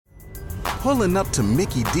Pulling up to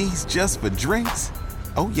Mickey D's just for drinks?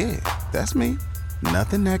 Oh yeah, that's me.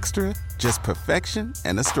 Nothing extra, just perfection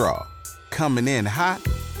and a straw. Coming in hot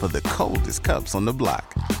for the coldest cups on the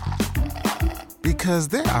block. Because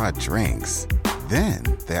there are drinks. Then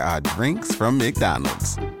there are drinks from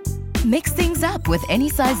McDonald's. Mix things up with any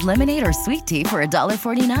size lemonade or sweet tea for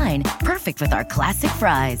 $1.49. Perfect with our classic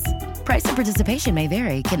fries. Price and participation may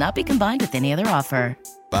vary. Cannot be combined with any other offer.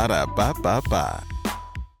 Ba-da-ba-ba-ba.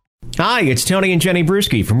 Hi, it's Tony and Jenny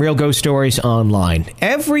Brewski from Real Ghost Stories Online.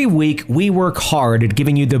 Every week, we work hard at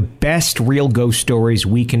giving you the best real ghost stories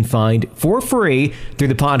we can find for free through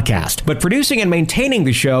the podcast. But producing and maintaining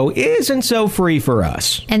the show isn't so free for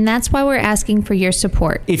us. And that's why we're asking for your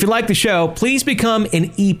support. If you like the show, please become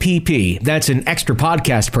an EPP. That's an extra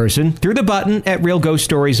podcast person through the button at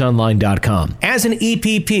realghoststoriesonline.com. As an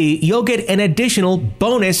EPP, you'll get an additional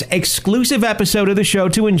bonus exclusive episode of the show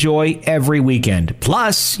to enjoy every weekend.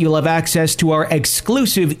 Plus, you'll have access to our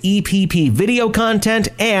exclusive EPP video content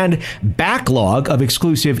and backlog of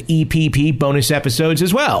exclusive EPP bonus episodes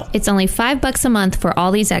as well. It's only $5 a month for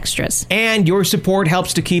all these extras. And your support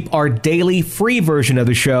helps to keep our daily free version of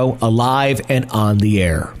the show alive and on the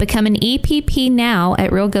air. Become an EPP now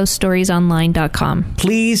at realghoststoriesonline.com.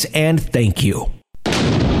 Please and thank you.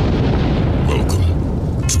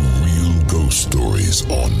 Welcome to Real Ghost Stories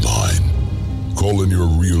Online. Call in your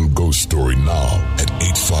real ghost story now at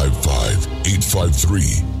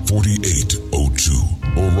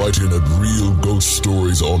 855-853-4802 or write in at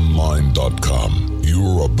realghoststoriesonline.com.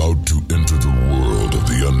 You're about to enter the world of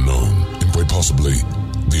the unknown and quite possibly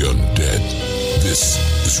the undead. This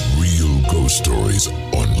is Real Ghost Stories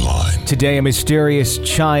Online. Today, a mysterious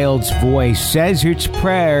child's voice says its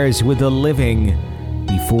prayers with the living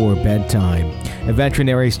before bedtime. A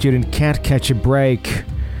veterinary student can't catch a break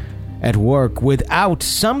at work without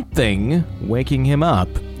something waking him up.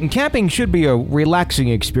 Camping should be a relaxing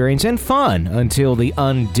experience and fun until the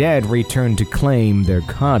undead return to claim their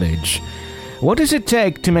cottage. What does it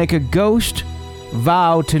take to make a ghost hunter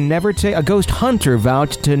vow to never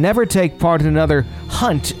take part in another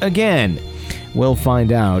hunt again? We'll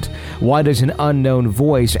find out. Why does an unknown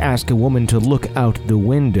voice ask a woman to look out the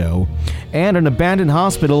window? And an abandoned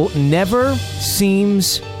hospital never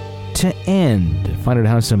seems to end. Find out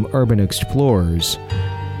how some urban explorers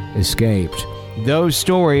escaped. Those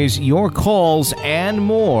stories, your calls, and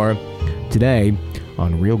more today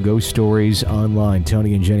on Real Ghost Stories Online.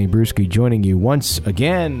 Tony and Jenny Brewski joining you once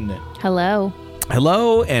again. Hello.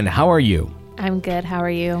 Hello, and how are you? I'm good. How are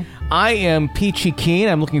you? I am peachy keen.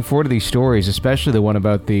 I'm looking forward to these stories, especially the one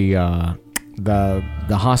about the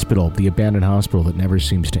hospital, the abandoned hospital that never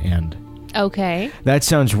seems to end. Okay. That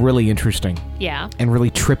sounds really interesting. Yeah. And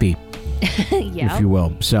really trippy. Yeah. If you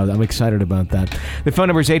will. So I'm excited about that. The phone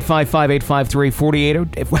number is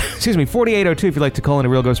 855-853-4802 if you'd like to call in a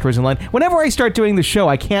Real Ghost Stories Online. Whenever I start doing the show,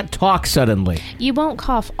 I can't talk suddenly. You won't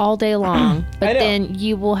cough all day long, but then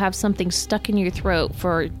you will have something stuck in your throat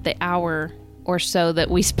for the hour or so that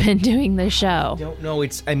we spend doing the show. I don't know.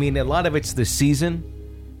 A lot of it's the season.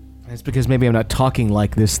 It's because maybe I'm not talking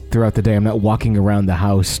like this throughout the day. I'm not walking around the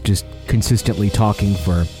house just consistently talking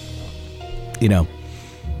for,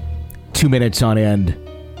 2 minutes on end.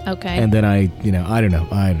 Okay. And then I don't know.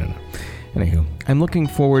 Anywho, I'm looking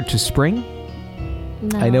forward to spring.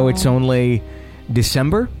 No. I know it's only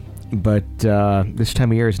December, but this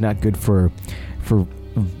time of year is not good for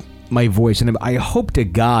my voice. And I hope to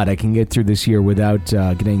God I can get through this year without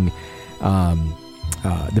getting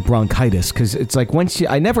the bronchitis, because it's like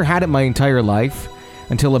I never had it my entire life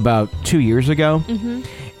until about 2 years ago. Mm-hmm.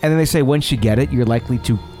 And then they say once you get it, you're likely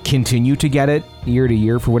to continue to get it year to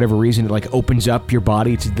year for whatever reason. It opens up your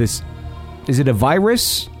body to this. Is it a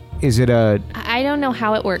virus? Is it a... I don't know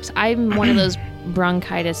how it works. I'm one of those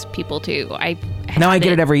bronchitis people too. I get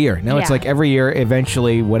it every year. Now it's like every year,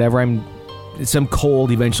 eventually, some cold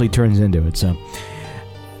eventually turns into it. So,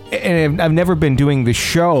 and I've never been doing the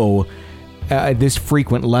show at this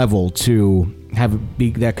frequent level to have it be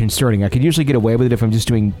that concerning. I could usually get away with it if I'm just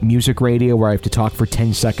doing music radio where I have to talk for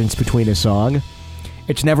 10 seconds between a song.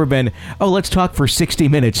 It's never been, let's talk for 60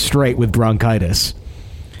 minutes straight with bronchitis.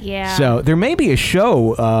 Yeah. So there may be a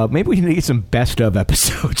show. Maybe we need to get some best of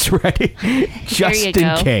episodes ready, just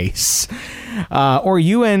in case. Or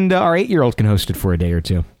you and our 8-year-old can host it for a day or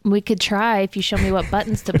two. We could try if you show me what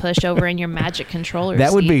buttons to push over in your magic controller.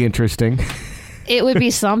 That would be interesting. It would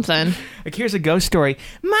be something. Here's a ghost story.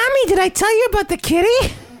 Mommy, did I tell you about the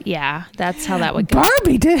kitty? Yeah, that's how that would go.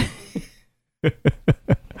 Barbie did.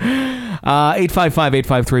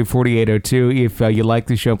 855-853-4802. If you like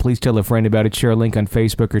the show, please tell a friend about it. Share a link on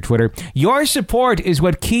Facebook or Twitter. Your support is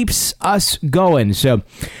what keeps us going. So,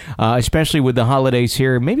 especially with the holidays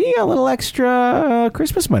here, maybe a little extra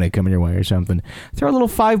Christmas money coming your way or something. Throw a little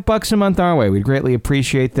 $5 a month our way. We'd greatly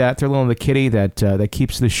appreciate that. Throw a little on the kitty that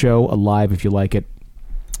keeps the show alive if you like it.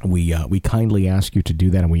 We kindly ask you to do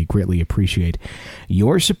that, and we greatly appreciate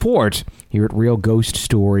your support here at Real Ghost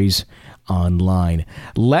Stories Online.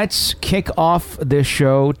 Let's kick off this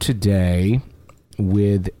show today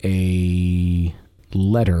with a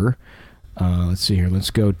letter. Let's see here. Let's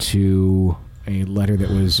go to a letter that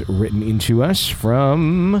was written into us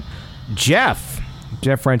from Jeff.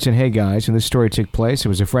 Jeff writes in, "Hey guys, when this story took place, I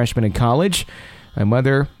was a freshman in college. My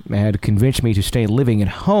mother had convinced me to stay living at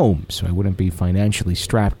home so I wouldn't be financially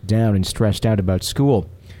strapped down and stressed out about school.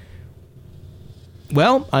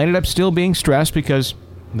 Well, I ended up still being stressed because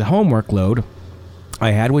the homework load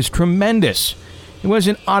I had was tremendous. It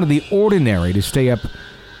wasn't out of the ordinary to stay up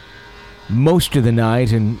most of the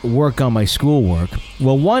night and work on my schoolwork.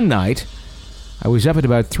 Well, one night, I was up at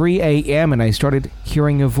about 3 a.m. and I started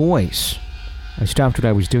hearing a voice. I stopped what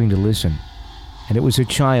I was doing to listen, and it was a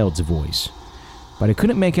child's voice. But I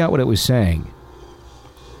couldn't make out what it was saying.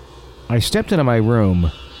 I stepped into my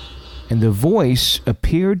room, and the voice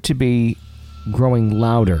appeared to be growing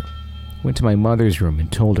louder. I went to my mother's room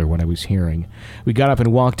and told her what I was hearing. We got up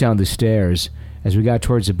and walked down the stairs. As we got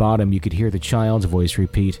towards the bottom, you could hear the child's voice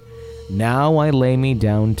repeat, "Now I lay me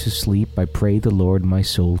down to sleep. I pray the Lord my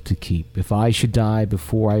soul to keep. If I should die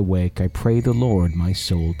before I wake, I pray the Lord my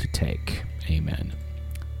soul to take. Amen."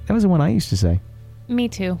 That was the one I used to say. Me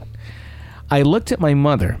too. I looked at my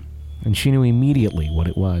mother, and she knew immediately what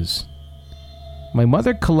it was. My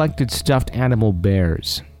mother collected stuffed animal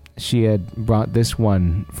bears. She had brought this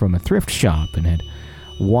one from a thrift shop and had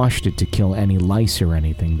washed it to kill any lice or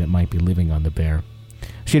anything that might be living on the bear.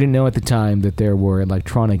 She didn't know at the time that there were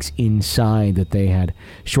electronics inside that they had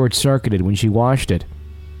short-circuited when she washed it.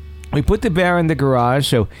 We put the bear in the garage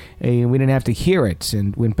so we didn't have to hear it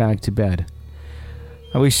and went back to bed.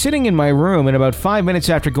 I was sitting in my room, and about 5 minutes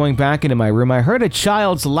after going back into my room, I heard a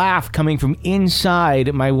child's laugh coming from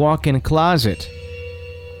inside my walk-in closet.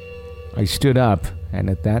 I stood up, and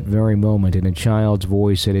at that very moment, in a child's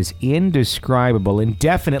voice that is indescribable and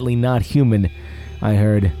definitely not human, I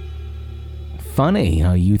heard, "Funny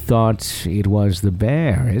how you thought it was the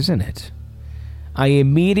bear, isn't it?" I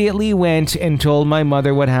immediately went and told my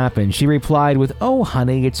mother what happened. She replied with, "Oh,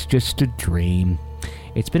 honey, it's just a dream.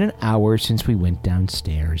 It's been an hour since we went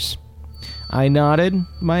downstairs." I nodded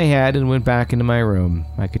my head and went back into my room.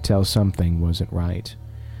 I could tell something wasn't right.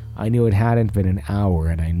 I knew it hadn't been an hour,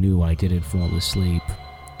 and I knew I didn't fall asleep.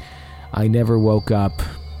 I never woke up.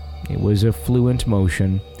 It was a fluent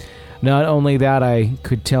motion. Not only that, I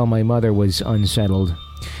could tell my mother was unsettled.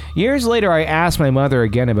 Years later, I asked my mother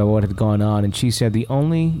again about what had gone on, and she said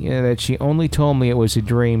that she only told me it was a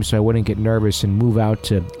dream so I wouldn't get nervous and move out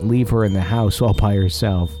to leave her in the house all by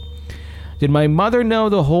herself. Did my mother know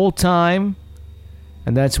the whole time?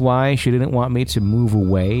 And that's why she didn't want me to move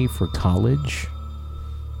away for college?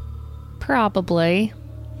 Probably.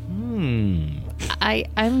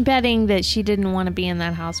 I'm betting that she didn't want to be in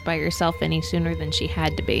that house by herself any sooner than she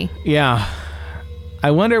had to be. Yeah. I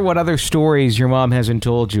wonder what other stories your mom hasn't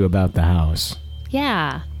told you about the house.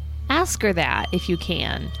 Yeah. Ask her that if you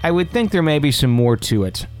can. I would think there may be some more to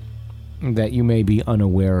it that you may be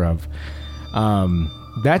unaware of.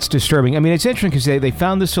 That's disturbing. I mean, it's interesting because they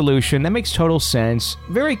found the solution. That makes total sense.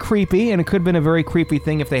 Very creepy, and it could have been a very creepy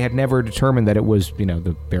thing if they had never determined that it was,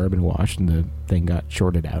 the bear had been washed and the thing got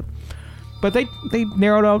shorted out. But they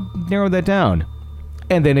narrowed that down.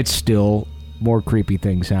 And then it's still more creepy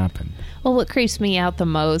things happen. Well, what creeps me out the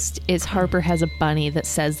most is Harper has a bunny that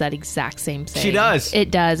says that exact same thing. She does.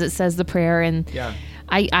 It does. It says the prayer, and yeah.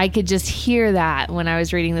 I could just hear that when I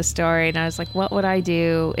was reading the story, and I was like, what would I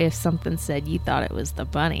do if something said you thought it was the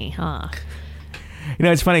bunny, huh?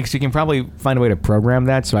 It's funny because you can probably find a way to program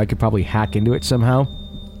that, so I could probably hack into it somehow.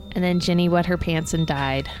 And then Jenny wet her pants and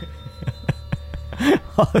died.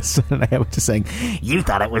 All of a sudden I have it just saying, "You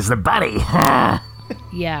thought it was the bunny."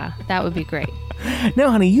 Yeah, that would be great.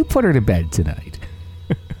 No, honey, you put her to bed tonight.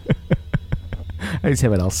 I just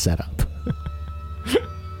have it all set up.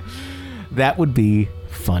 That would be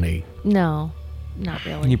funny. No, not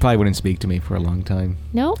really. You probably wouldn't speak to me for a long time.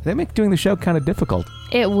 No. That make doing the show kind of difficult.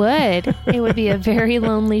 It would. It would be a very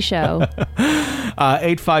lonely show.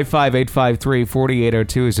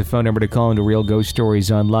 855-853-4802 is the phone number to call into Real Ghost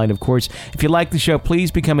Stories Online. Of course, if you like the show,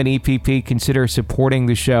 please become an EPP. Consider supporting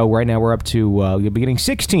the show. Right now, we're up to, you'll be getting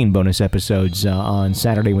 16 bonus episodes on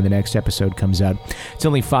Saturday when the next episode comes out. It's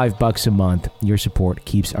only $5 a month. Your support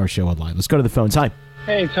keeps our show alive. Let's go to the phones. Hi.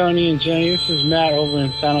 Hey, Tony and Jenny. This is Matt over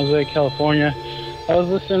in San Jose, California. I was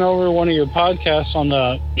listening over one of your podcasts on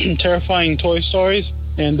the terrifying toy stories,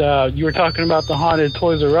 and you were talking about the haunted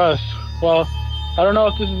Toys R Us. Well, I don't know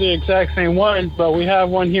if this is the exact same one, but we have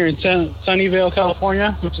one here in Sunnyvale,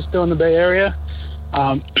 California, which is still in the Bay Area.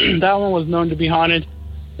 That one was known to be haunted,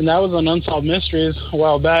 and that was on Unsolved Mysteries a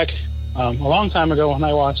while back, a long time ago when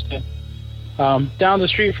I watched it. Down the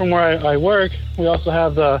street from where I work, we also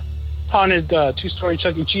have the haunted two-story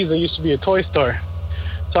Chuck E. Cheese that used to be a toy store.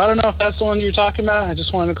 So I don't know if that's the one you're talking about. I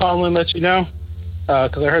just wanted to call in and let you know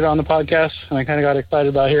because I heard it on the podcast and I kind of got excited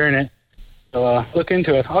about hearing it. So look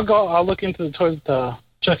into it. I'll look into the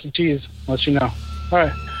Chuck E. Cheese and let you know. All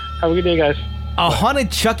right. Have a good day, guys. A haunted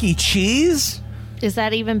Chuck E. Cheese? Is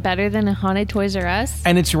that even better than a haunted Toys R Us?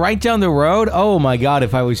 And it's right down the road? Oh, my God.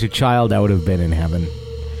 If I was a child, I would have been in heaven.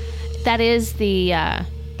 That is the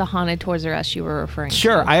haunted Toys R Us you were referring to.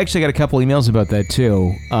 Sure. I actually got a couple emails about that,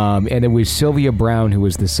 too. And it was Sylvia Brown, who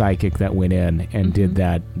was the psychic that went in and did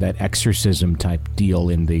that exorcism-type deal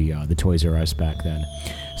in the Toys R Us back then.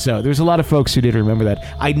 So there's a lot of folks who did remember that.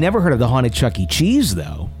 I'd never heard of the haunted Chuck E. Cheese,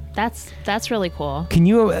 though. That's really cool.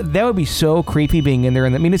 That would be so creepy being in there.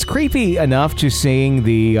 And I mean, it's creepy enough just seeing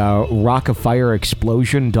the Rock of Fire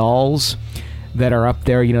explosion dolls that are up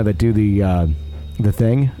there, that do the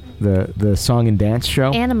thing. The song and dance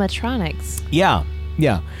show. Animatronics. Yeah.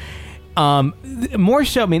 More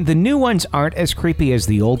so, I mean, the new ones aren't as creepy as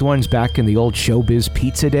the old ones back in the old Showbiz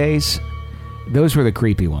Pizza days. Those were the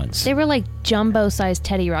creepy ones. They were like jumbo-sized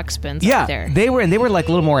Teddy Ruxpins up there. They were like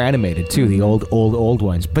a little more animated too, the old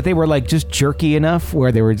ones. But they were like just jerky enough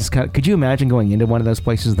where they were just kind of, could you imagine going into one of those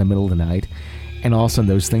places in the middle of the night and all of a sudden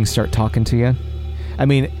those things start talking to you? I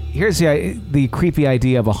mean, here's the creepy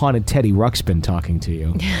idea of a haunted Teddy Ruxpin talking to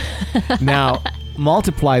you. Now,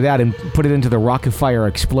 multiply that and put it into the Rock of Fire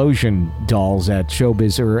explosion dolls at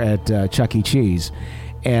Showbiz or at Chuck E. Cheese.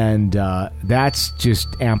 And that's just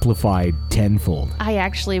amplified tenfold. I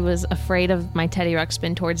actually was afraid of my Teddy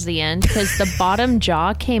Ruxpin towards the end because the bottom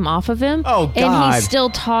jaw came off of him. Oh, God. And he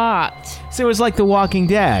still talked. So it was like The Walking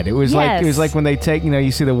Dead. It was like when they take,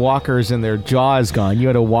 you see the walkers and their jaw is gone. You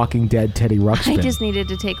had a Walking Dead Teddy Ruxpin. I just needed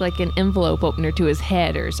to take like an envelope opener to his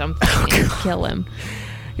head or something and kill him.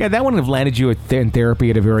 Yeah, that wouldn't have landed you in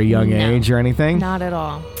therapy at a very young age or anything? Not at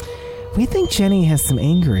all. We think Jenny has some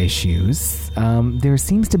anger issues. There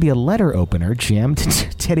seems to be a letter opener jammed to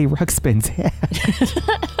Teddy Ruxpin's head.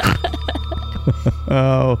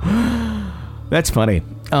 Oh, that's funny.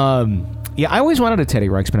 Yeah, I always wanted a Teddy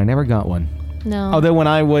Ruxpin. I never got one. No. Although when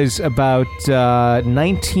I was about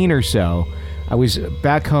 19 or so, I was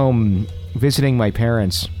back home visiting my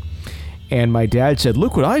parents, and my dad said,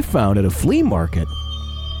 "Look what I found at a flea market."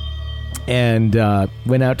 And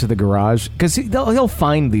went out to the garage because he'll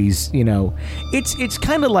find these, it's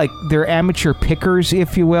kind of like they're amateur pickers,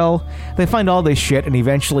 if you will. They find all this shit and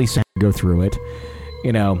eventually go through it,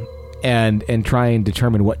 and try and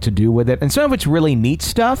determine what to do with it. And some of it's really neat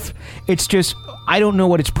stuff. It's just, I don't know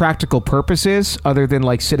what its practical purpose is other than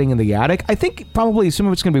like sitting in the attic. I think probably some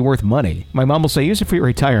of it's going to be worth money. My mom will say, use it for your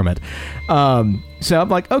retirement. So I'm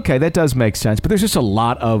like, okay, that does make sense. But there's just a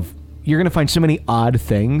lot of, you're going to find so many odd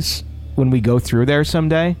things when we go through there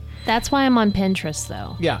someday. That's why I'm on Pinterest,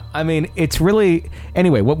 though. Yeah, I mean, it's really...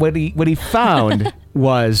 Anyway, what he found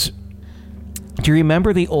was... Do you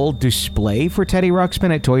remember the old display for Teddy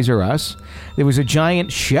Ruxpin at Toys R Us? There was a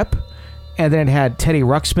giant ship, and then it had Teddy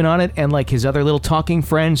Ruxpin on it, and like his other little talking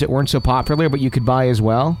friends that weren't so popular, but you could buy as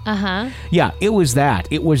well. Uh-huh. Yeah, it was that.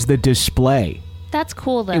 It was the display. That's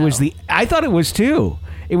cool, though. It was I thought it was, too.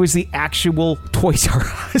 It was the actual Toys R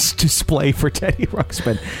Us display for Teddy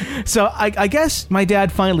Ruxpin. So I guess my dad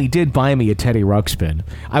finally did buy me a Teddy Ruxpin.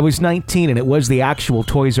 I was 19 and it was the actual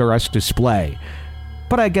Toys R Us display.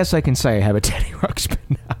 But I guess I can say I have a Teddy Ruxpin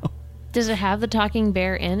now. Does it have the talking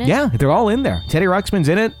bear in it? Yeah, they're all in there. Teddy Ruxpin's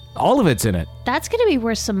in it. All of it's in it. That's going to be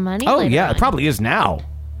worth some money Oh, later yeah, on. It probably is now.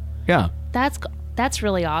 Yeah. That's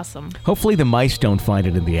really awesome. Hopefully the mice don't find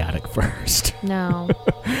it in the attic first. No.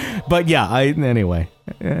 But yeah, anyway,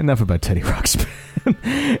 enough about Teddy Ruxpin.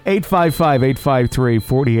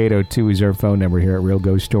 855-853-4802 is our phone number here at Real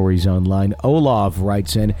Ghost Stories Online. Olaf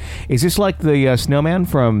writes in, is this like the snowman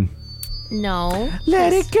from... No.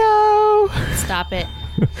 Let it go! Stop it.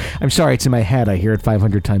 I'm sorry, it's in my head. I hear it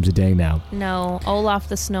 500 times a day now. No, Olaf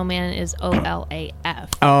the Snowman is Olaf.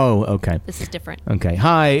 Oh, okay. This is different. Okay.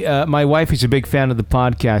 Hi, my wife is a big fan of the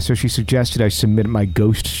podcast, so she suggested I submit my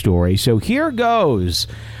ghost story. So here goes.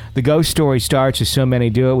 The ghost story starts, as so many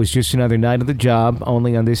do. It was just another night of the job.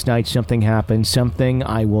 Only on this night something happened, something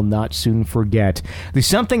I will not soon forget. The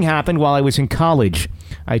something happened while I was in college.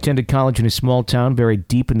 I attended college in a small town very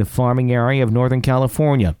deep in the farming area of Northern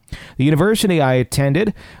California. The university I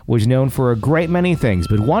attended was known for a great many things,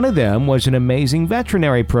 but one of them was an amazing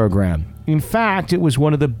veterinary program. In fact, it was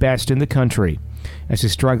one of the best in the country. As a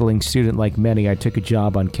struggling student like many, I took a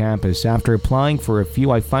job on campus. After applying for a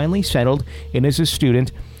few, I finally settled in as a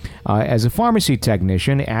student as a pharmacy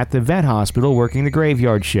technician at the vet hospital working the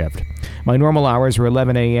graveyard shift. My normal hours were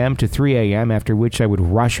 11 a.m. to 3 a.m., after which I would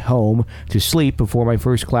rush home to sleep before my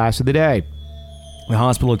first class of the day. The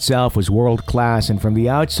hospital itself was world-class, and from the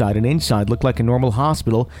outside and inside looked like a normal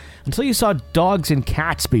hospital until you saw dogs and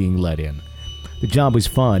cats being let in. The job was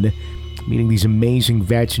fun. Meeting these amazing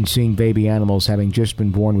vets and seeing baby animals having just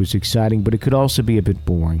been born was exciting, but it could also be a bit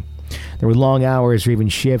boring. There were long hours or even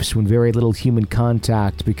shifts when very little human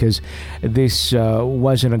contact, because this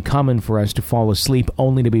wasn't uncommon for us to fall asleep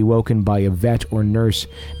only to be woken by a vet or nurse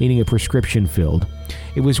needing a prescription filled.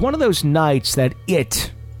 It was one of those nights that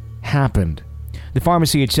it happened. The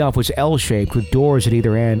pharmacy itself was L-shaped with doors at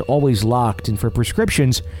either end, always locked, and for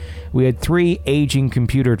prescriptions, we had 3 aging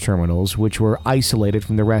computer terminals which were isolated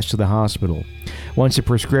from the rest of the hospital. Once a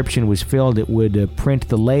prescription was filled, it would print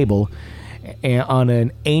the label on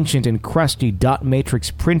an ancient and crusty dot matrix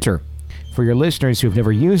printer. For your listeners who have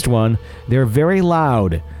never used one, they're very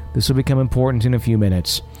loud. This will become important in a few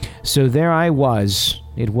minutes. So there I was.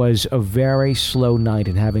 It was a very slow night,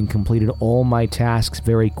 and having completed all my tasks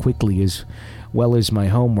very quickly as well as my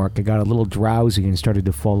homework, I got a little drowsy and started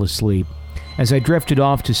to fall asleep. As I drifted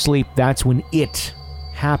off to sleep, that's when it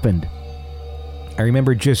happened. I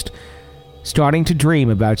remember just starting to dream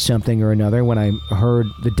about something or another when I heard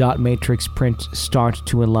the dot matrix print start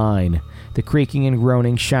to align, the creaking and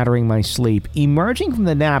groaning shattering my sleep. Emerging from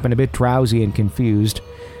the nap and a bit drowsy and confused,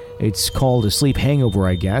 it's called a sleep hangover,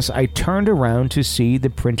 I guess, I turned around to see the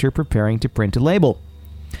printer preparing to print a label.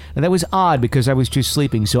 And that was odd because I was just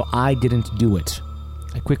sleeping, so I didn't do it.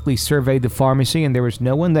 I quickly surveyed the pharmacy and there was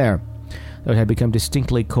no one there, though it had become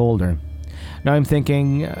distinctly colder. Now I'm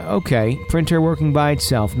thinking, okay, printer working by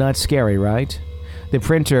itself, not scary, right? The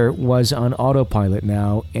printer was on autopilot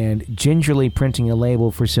now and gingerly printing a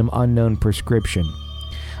label for some unknown prescription.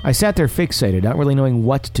 I sat there fixated, not really knowing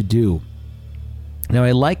what to do. Now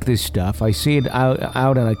I like this stuff. I see it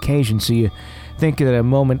out on occasion, so you think that at a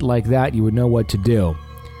moment like that you would know what to do.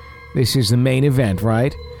 This is the main event,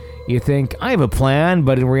 right? You think, I have a plan,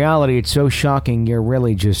 but in reality it's so shocking you're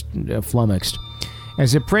really just flummoxed.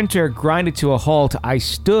 As the printer grinded to a halt, I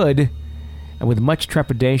stood, and with much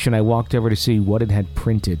trepidation I walked over to see what it had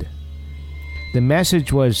printed. The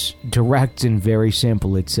message was direct and very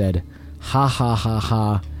simple. It said, ha ha ha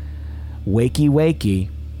ha, wakey wakey.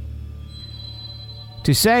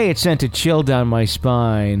 To say it sent a chill down my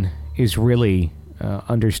spine is really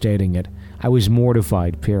understating it. I was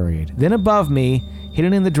mortified, period. Then above me,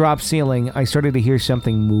 hidden in the drop ceiling, I started to hear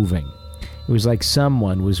something moving. It was like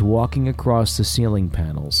someone was walking across the ceiling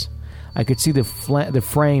panels. I could see the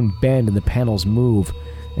frame bend and the panels move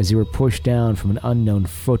as they were pushed down from an unknown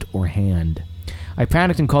foot or hand. I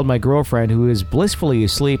panicked and called my girlfriend, who was blissfully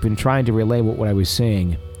asleep and trying to relay what I was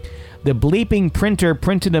seeing. The bleeping printer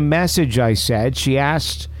printed a message, I said. She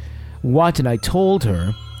asked what, and I told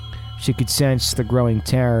her. She could sense the growing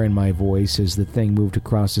terror in my voice as the thing moved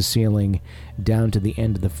across the ceiling down to the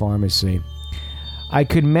end of the pharmacy. I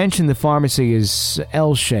could mention the pharmacy is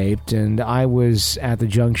L-shaped, and I was at the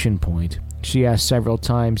junction point. She asked several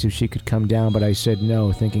times if she could come down, but I said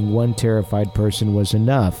no, thinking one terrified person was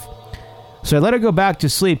enough. So I let her go back to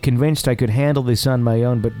sleep, convinced I could handle this on my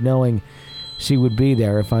own, but knowing she would be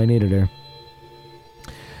there if I needed her.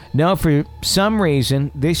 No, for some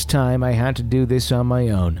reason, this time I had to do this on my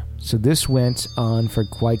own. So this went on for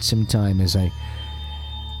quite some time as I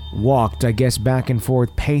walked, I guess, back and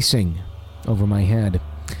forth, pacing over my head.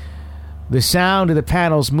 The sound of the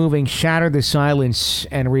panels moving shattered the silence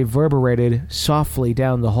and reverberated softly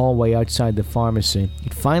down the hallway outside the pharmacy.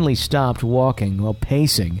 It finally stopped walking while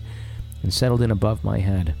pacing and settled in above my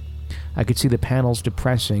head. I could see the panels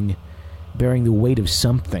depressing, bearing the weight of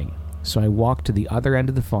something. So I walked to the other end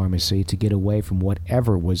of the pharmacy to get away from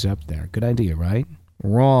whatever was up there. Good idea, right?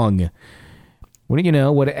 Wrong. Wouldn't you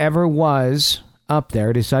know, whatever was up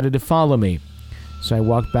there decided to follow me. So I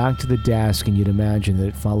walked back to the desk, and you'd imagine that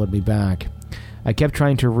it followed me back. I kept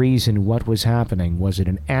trying to reason what was happening. Was it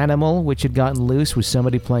an animal which had gotten loose? Was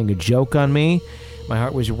somebody playing a joke on me? My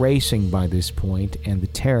heart was racing by this point, and the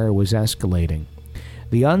terror was escalating.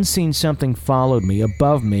 The unseen something followed me,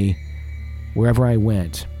 above me, wherever I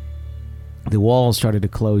went. The walls started to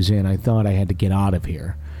close in. I thought I had to get out of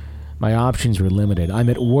here. My options were limited. I'm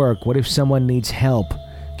at work. What if someone needs help?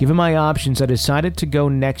 Given my options, I decided to go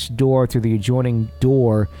next door through the adjoining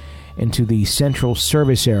door into the central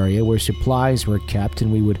service area where supplies were kept,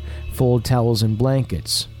 and we would fold towels and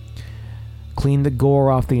blankets, clean the gore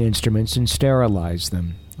off the instruments, and sterilize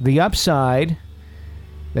them. The upside,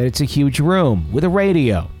 that it's a huge room with a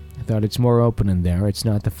radio. I thought it's more open in there. It's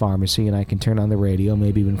not the pharmacy, and I can turn on the radio,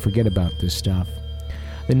 maybe even forget about this stuff.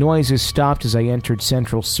 The noises stopped as I entered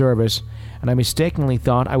central service, and I mistakenly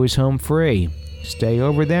thought I was home free. Stay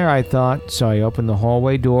over there, I thought, so I opened the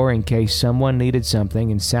hallway door in case someone needed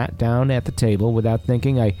something and sat down at the table. Without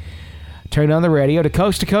thinking, I turned on the radio to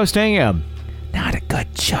Coast AM. Not a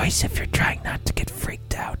good choice if you're trying not to get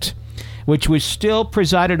freaked out. Which was still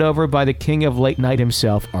presided over by the king of late night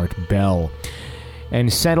himself, Art Bell.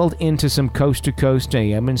 And settled into some Coast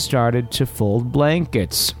AM and started to fold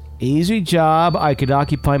blankets. Easy job. I could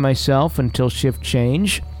occupy myself until shift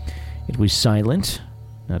change. It was silent.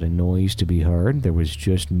 Not a noise to be heard. There was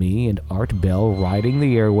just me and Art Bell riding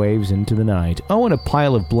the airwaves into the night. Oh, and a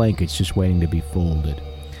pile of blankets just waiting to be folded.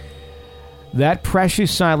 That precious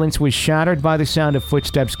silence was shattered by the sound of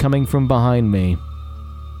footsteps coming from behind me.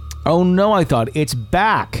 Oh no, I thought, it's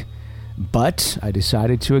back. But I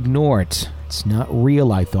decided to ignore it. It's not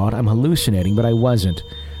real, I thought. I'm hallucinating, but I wasn't.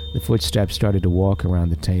 The footsteps started to walk around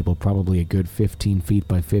the table, probably a good 15 feet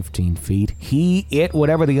by 15 feet.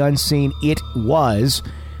 Whatever the unseen it was,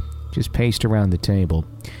 just paced around the table.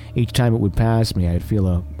 Each time it would pass me, I'd feel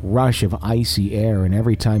a rush of icy air, and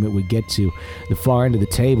every time it would get to the far end of the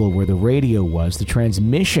table where the radio was, the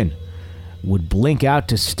transmission would blink out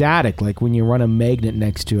to static, like when you run a magnet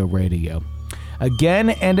next to a radio. Again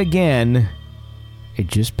and again, it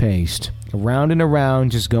just paced, around and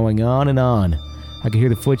around, just going on and on. I could hear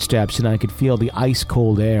the footsteps, and I could feel the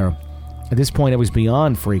ice-cold air. At this point, I was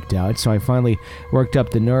beyond freaked out, so I finally worked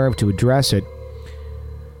up the nerve to address it.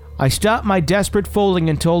 I stopped my desperate folding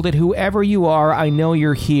and told it, "Whoever you are, I know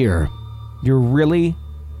you're here. You're really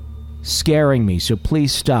scaring me, so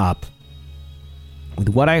please stop." With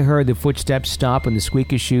what I heard, the footsteps stopped and the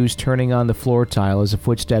squeak of shoes turning on the floor tile as the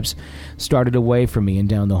footsteps started away from me and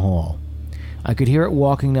down the hall. I could hear it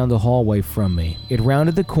walking down the hallway from me. It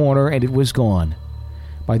rounded the corner and it was gone.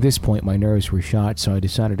 By this point, my nerves were shot, so I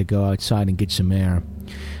decided to go outside and get some air.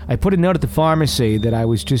 I put a note at the pharmacy that I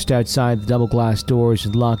was just outside the double-glass doors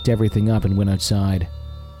and locked everything up and went outside.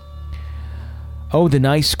 Oh, the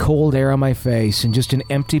nice cold air on my face and just an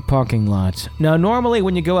empty parking lot. Now, normally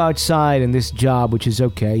when you go outside in this job, which is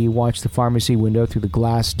okay, you watch the pharmacy window through the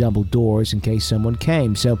glass double doors in case someone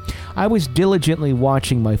came. So I was diligently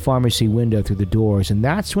watching my pharmacy window through the doors, and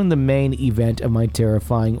that's when the main event of my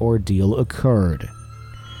terrifying ordeal occurred.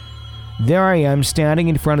 There I am, standing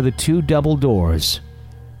in front of the two double doors.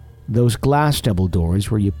 Those glass double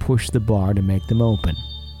doors where you push the bar to make them open.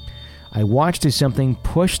 I watched as something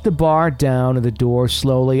pushed the bar down and the door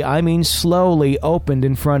slowly opened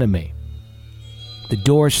in front of me. The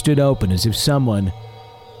door stood open as if someone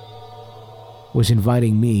was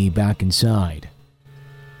inviting me back inside.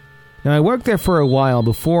 Now, I worked there for a while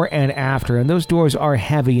before and after, and those doors are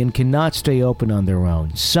heavy and cannot stay open on their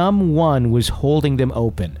own. Someone was holding them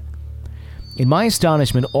open. In my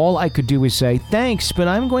astonishment, all I could do was say, "Thanks, but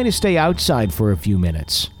I'm going to stay outside for a few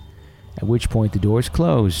minutes." At which point the doors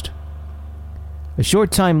closed. A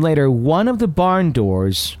short time later, one of the barn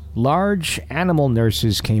doors, large animal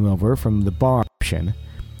nurses came over from the barn.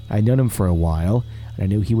 I'd known him for a while, and I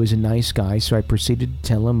knew he was a nice guy, so I proceeded to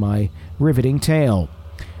tell him my riveting tale.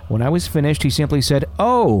 When I was finished, he simply said,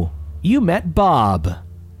 "Oh, you met Bob."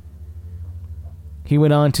 He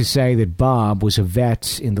went on to say that Bob was a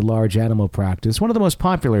vet in the large animal practice, one of the most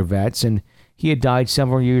popular vets, and he had died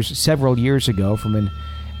several years ago from an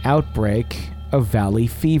outbreak of valley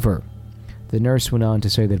fever. The nurse went on to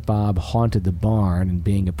say that Bob haunted the barn and,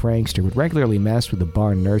 being a prankster, would regularly mess with the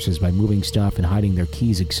barn nurses by moving stuff and hiding their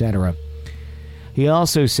keys, etc. He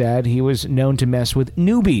also said he was known to mess with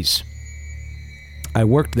newbies. I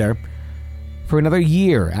worked there for another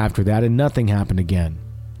year after that, and nothing happened again.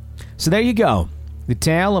 So there you go. The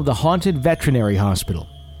tale of the haunted veterinary hospital.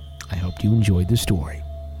 I hope you enjoyed the story.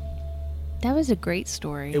 That was a great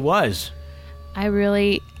story. It was.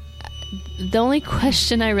 The only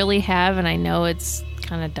question I really have, and I know it's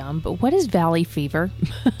kind of dumb, but what is valley fever?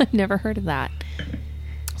 I've never heard of that.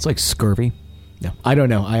 It's like scurvy. No, I don't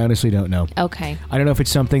know. I honestly don't know. Okay. I don't know if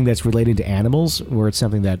it's something that's related to animals or it's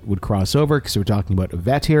something that would cross over because we're talking about a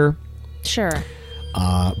vet here. Sure.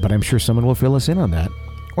 But I'm sure someone will fill us in on that.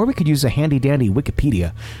 Or we could use a handy-dandy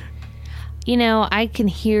Wikipedia. You know, I can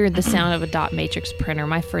hear the sound of a dot matrix printer.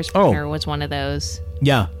 My first printer was one of those.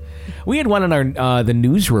 Yeah. We had one in our the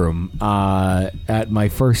newsroom at my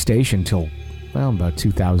first station till, well, about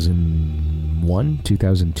 2001,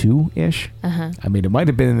 2002-ish. Uh-huh. I mean, it might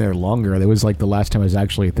have been in there longer. That was like the last time I was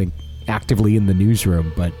actually, I think, actively in the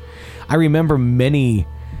newsroom. But I remember many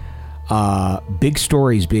big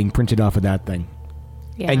stories being printed off of that thing.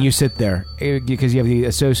 Yeah. And you sit there because you have the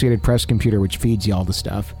Associated Press computer, which feeds you all the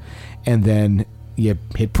stuff. And then you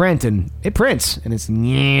hit print, and it prints. And it's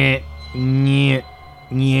nyeh, nyeh,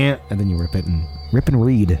 nyeh. And then you rip and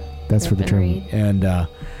read. That's for the term. And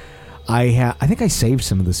I think I saved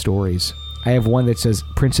some of the stories. I have one that says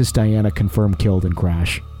Princess Diana confirmed killed in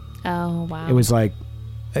crash. Oh, wow. It was like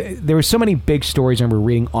there were so many big stories I remember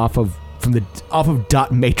reading off of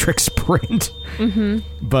dot matrix print. Mm-hmm.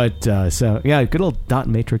 But so yeah, good old dot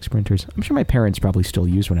matrix printers. I'm sure my parents probably still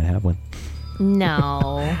use one and have one.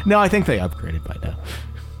 No. No, I think they upgraded by now.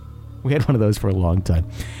 We had one of those for a long time.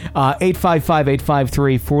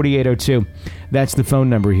 855-853-4802. That's the phone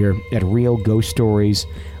number here at Real Ghost Stories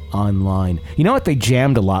Online. You know what? They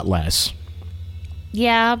jammed a lot less.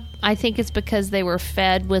 Yeah, I think it's because they were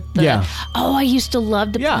fed with the... Yeah. Oh, I used to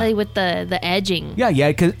love to play with the edging.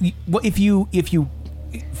 Yeah, because if you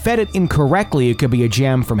fed it incorrectly, it could be a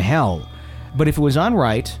jam from hell. But if it was on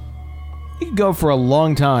right, you could go for a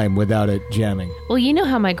long time without it jamming. Well, you know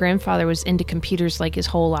how my grandfather was into computers like his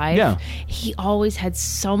whole life? Yeah. He always had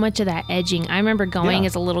so much of that edging. I remember going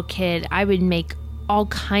as a little kid, I would make all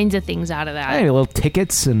kinds of things out of that. Hey, little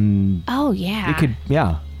tickets and... Oh, yeah. You could,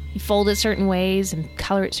 You fold it certain ways and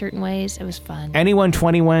color it certain ways. It was fun. Anyone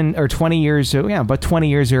 21 or 20 years, about 20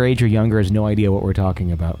 years their age or younger has no idea what we're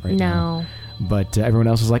talking about right now. No. But everyone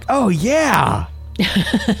else is like, oh, yeah.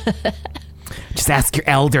 Just ask your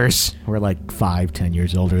elders. We're like 5-10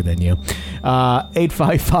 years older than you.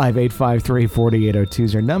 855-853-4802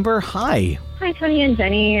 is our number. Hi. Hi, Tony and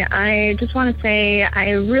Jenny. I just want to say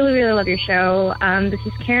I really, really love your show. This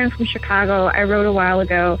is Karen from Chicago. I wrote a while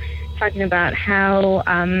ago talking about how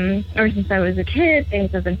ever since I was a kid,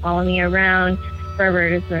 things have been following me around wherever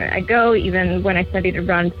it is where I go. Even when I studied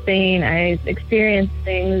abroad in Spain, I experienced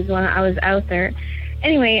things when I was out there.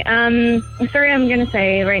 Anyway, the story I'm going to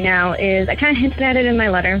say right now is I kind of hinted at it in my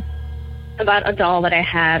letter about a doll that I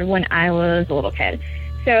had when I was a little kid.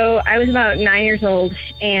 So I was about 9 years old,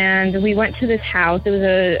 and we went to this house. It was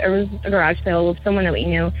a garage sale with someone that we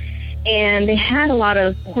knew, and they had a lot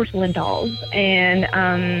of porcelain dolls, and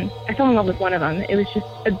I fell in love with one of them. It was just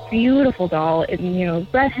a beautiful doll. It,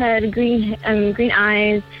 red head, green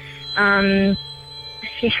eyes.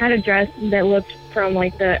 She had a dress that looked from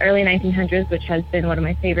like the early 1900s, which has been one of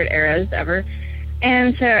my favorite eras ever.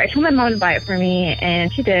 And so I told my mom to buy it for me,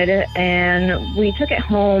 and she did, and we took it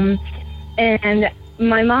home, and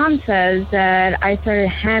my mom says that I started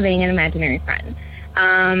having an imaginary friend.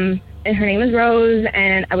 And her name is Rose,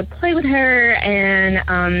 and I would play with her, and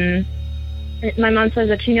my mom says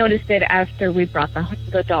that she noticed it after we brought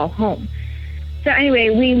the doll home. So anyway,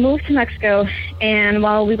 we moved to Mexico, and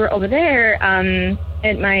while we were over there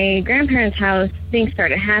at my grandparents' house, things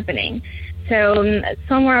started happening. So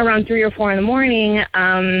somewhere around 3 or 4 in the morning,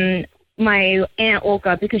 my aunt woke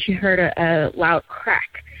up because she heard a loud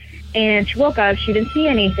crack. And she woke up, she didn't see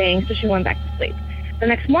anything, so she went back to sleep. The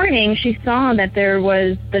next morning, she saw that there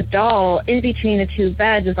was the doll in between the two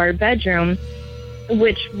beds of our bedroom,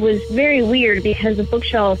 which was very weird because the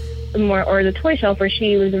bookshelf or the toy shelf where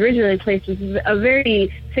she was originally placed was a very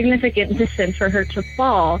significant distance for her to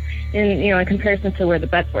fall in comparison to where the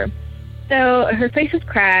beds were. So her face was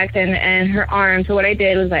cracked and her arm. So what I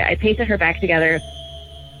did was I pasted her back together,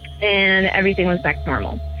 and everything was back to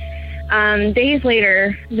normal. Days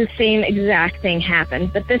later, the same exact thing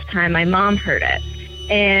happened, but this time my mom heard it.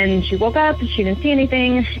 And she woke up, she didn't see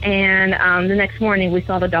anything, and the next morning we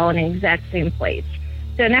saw the doll in the exact same place.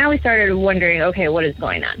 So now we started wondering, okay, what is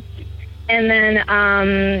going on? And then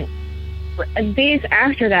days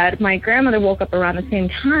after that, my grandmother woke up around the same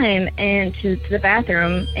time and to the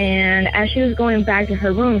bathroom, and as she was going back to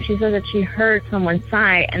her room, she said that she heard someone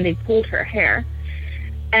sigh, and they pulled her hair.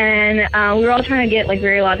 And we were all trying to get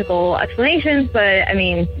very logical explanations, but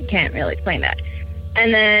you can't really explain that.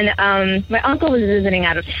 And then my uncle was visiting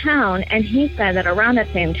out of town, and he said that around that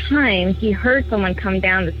same time, he heard someone come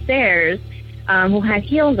down the stairs who had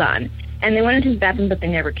heels on. And they went into the bathroom, but they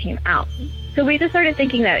never came out. So we just started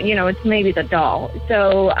thinking that, it's maybe the doll.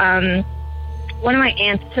 So one of my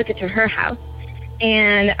aunts took it to her house.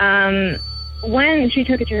 And when she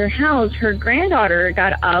took it to her house, her granddaughter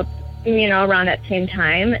got up, around that same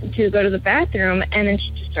time to go to the bathroom, and then she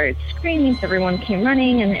just started screaming. So everyone came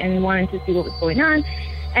running and wanted to see what was going on.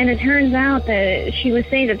 And it turns out that she was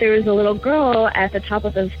saying that there was a little girl at the top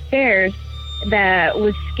of the stairs that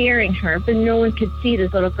was scaring her, but no one could see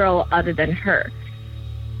this little girl other than her.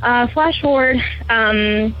 Flash forward,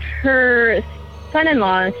 her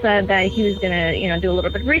son-in-law said that he was going to, do a little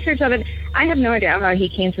bit of research of it. I have no idea how he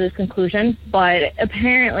came to this conclusion, but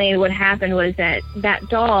apparently what happened was that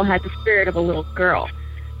doll had the spirit of a little girl.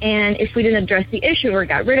 And if we didn't address the issue or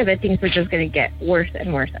got rid of it, things were just going to get worse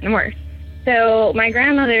and worse and worse. So my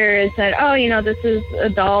grandmother said, this is a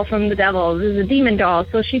doll from the devil. This is a demon doll.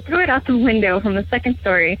 So she threw it out the window from the second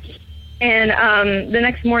story. And the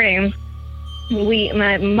next morning,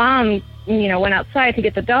 my mom, went outside to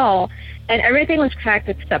get the doll, and everything was cracked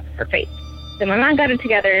except her face. So my mom got it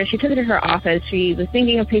together. She took it to her office. She was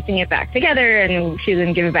thinking of piecing it back together, and she was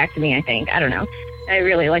going to give it back to me, I think. I don't know. I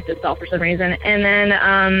really like this doll for some reason. And then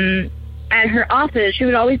at her office, she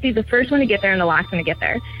would always be the first one to get there and the last one to get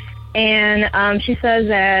there. And she says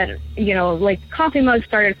that, coffee mugs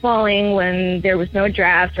started falling when there was no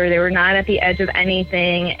draft or they were not at the edge of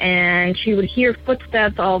anything, and she would hear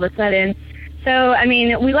footsteps all of a sudden. So,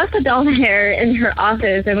 we left the doll there in her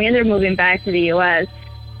office, and we ended up moving back to the U.S.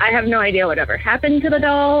 I have no idea whatever happened to the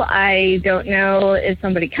doll. I don't know if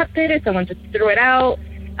somebody kept it, if someone just threw it out.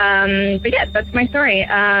 But yeah, that's my story.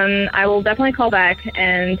 I will definitely call back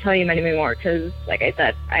and tell you many more because, like I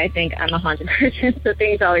said, I think I'm a haunted person, so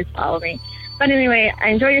things always follow me. But anyway, I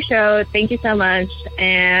enjoy your show. Thank you so much,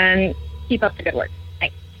 and keep up the good work.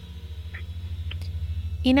 Thanks.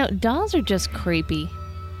 Dolls are just creepy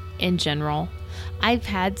in general. I've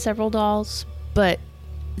had several dolls, but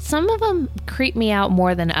some of them creep me out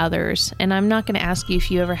more than others, and I'm not going to ask you if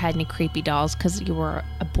you ever had any creepy dolls because you were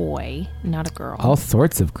a boy, not a girl. All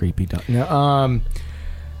sorts of creepy dolls. No,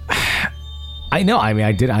 I know.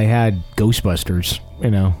 I did. I had Ghostbusters.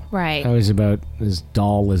 Right. I was about as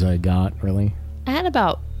dull as I got. Really. I had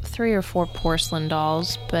about 3 or 4 porcelain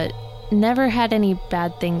dolls, but never had any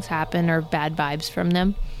bad things happen or bad vibes from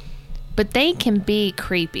them. But they can be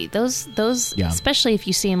creepy. Those, yeah. Especially if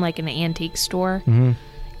you see them like in an antique store. Mm-hmm.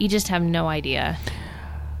 You just have no idea.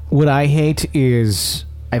 What I hate is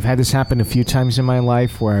I've had this happen a few times in my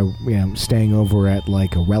life where I'm staying over at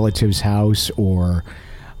like a relative's house or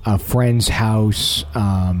a friend's house,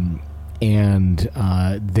 and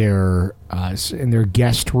they're in their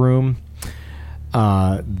guest room.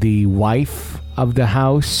 The wife of the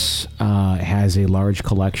house has a large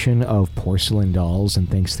collection of porcelain dolls and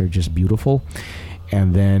thinks they're just beautiful.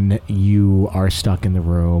 And then you are stuck in the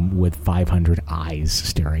room with 500 eyes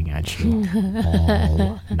staring at you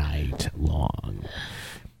all night long.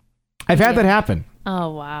 I've had that happen.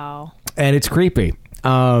 Oh, wow. And it's creepy.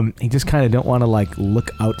 You just kind of don't want to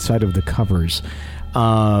look outside of the covers.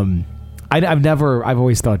 I've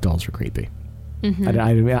always thought dolls are creepy.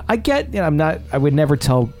 Mm-hmm. I get, I would never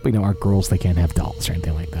tell, our girls they can't have dolls or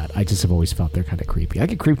anything like that. I just have always felt they're kind of creepy. I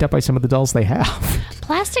get creeped out by some of the dolls they have.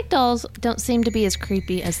 Plastic dolls don't seem to be as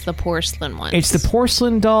creepy as the porcelain ones. It's the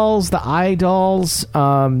porcelain dolls, the eye dolls.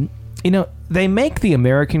 They make the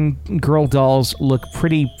American Girl dolls look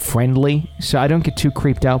pretty friendly, so I don't get too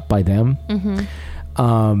creeped out by them.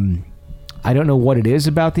 Mm-hmm. I don't know what it is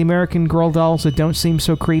about the American Girl dolls that don't seem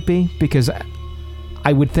so creepy, because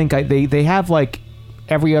I would think they have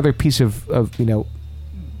every other piece of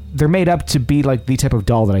they're made up to be like the type of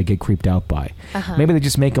doll that I get creeped out by. Uh-huh. Maybe they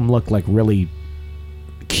just make them look really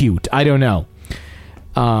cute. I don't know.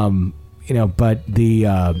 But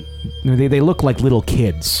they look like little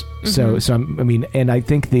kids. Mm-hmm. So and I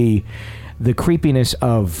think the creepiness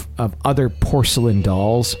of other porcelain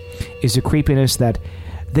dolls is a creepiness that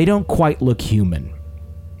they don't quite look human.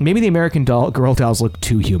 Maybe the American Girl dolls look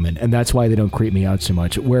too human, and that's why they don't creep me out so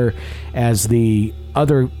much. Whereas the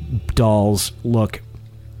other dolls look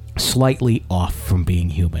slightly off from being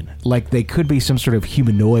human. Like they could be some sort of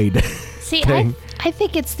humanoid See, thing. I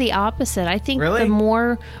think it's the opposite. I think Really? The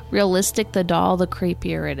more realistic the doll, the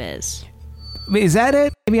creepier it is. Is that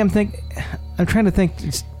it? Maybe I'm trying to think.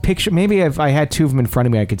 Picture. Maybe if I had two of them in front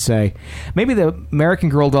of me, I could say maybe the American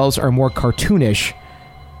Girl dolls are more cartoonish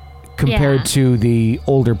compared to the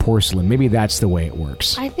older porcelain. Maybe that's the way it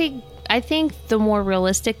works. I think the more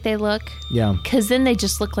realistic they look, yeah, because then they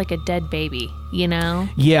just look like a dead baby,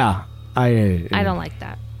 Yeah, I don't like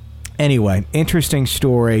that. Anyway, interesting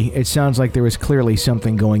story. It sounds like there was clearly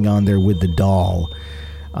something going on there with the doll.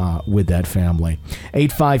 with that family.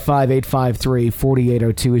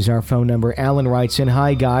 855-853-4802 is our phone number. Alan writes in,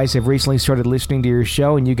 "Hi guys, I've recently started listening to your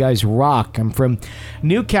show and you guys rock. I'm from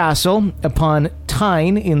Newcastle upon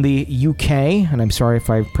Tyne in the UK, and I'm sorry if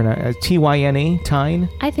I pronounce Tyne, Tyne?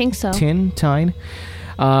 I think so. Tyne.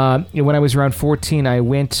 When I was around 14, I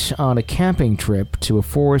went on a camping trip to a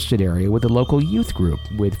forested area with a local youth group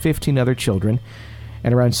with 15 other children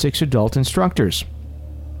and around 6 adult instructors.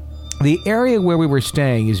 The area where we were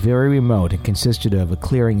staying is very remote and consisted of a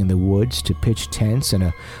clearing in the woods to pitch tents and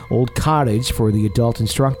an old cottage for the adult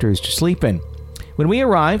instructors to sleep in. When we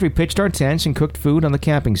arrived, we pitched our tents and cooked food on the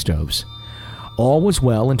camping stoves. All was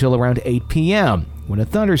well until around 8 p.m. when a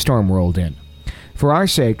thunderstorm rolled in. For our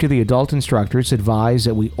safety, the adult instructors advised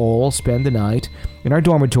that we all spend the night in our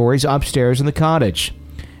dormitories upstairs in the cottage.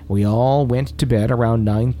 We all went to bed around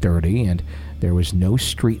 9:30, and there was no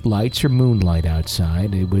street lights or moonlight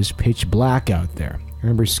outside. It was pitch black out there. I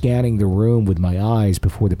remember scanning the room with my eyes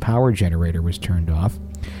before the power generator was turned off.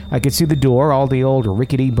 I could see the door, all the old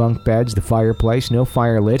rickety bunk beds, the fireplace, no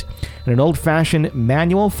fire lit, and an old-fashioned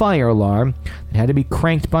manual fire alarm that had to be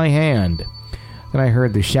cranked by hand. Then I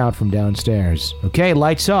heard the shout from downstairs, "Okay,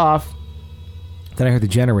 lights off." Then I heard the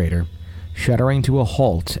generator shuddering to a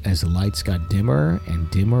halt as the lights got dimmer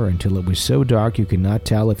and dimmer until it was so dark you could not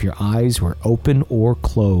tell if your eyes were open or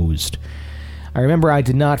closed. I remember I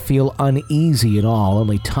did not feel uneasy at all,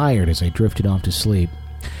 only tired as I drifted off to sleep.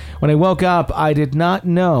 When I woke up, I did not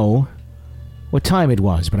know what time it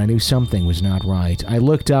was, but I knew something was not right. I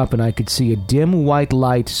looked up and I could see a dim white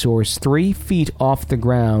light source 3 feet off the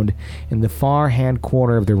ground in the far hand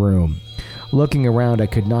corner of the room. Looking around, I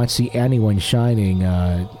could not see anyone shining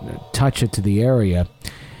touch it to the area.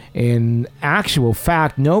 In actual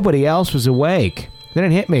fact, nobody else was awake. Then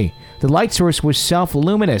it hit me. The light source was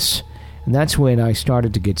self-luminous, and that's when I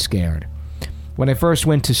started to get scared. When I first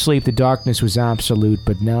went to sleep, the darkness was absolute,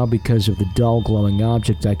 but now because of the dull glowing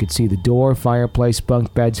object, I could see the door, fireplace,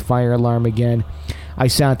 bunk beds, fire alarm again. I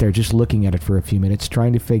sat there just looking at it for a few minutes,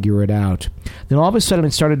 trying to figure it out. Then all of a sudden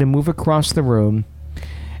it started to move across the room,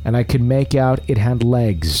 and I could make out it had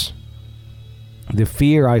legs. The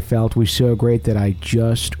fear I felt was so great that I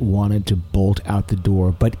just wanted to bolt out the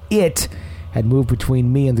door, but it had moved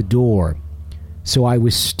between me and the door, so I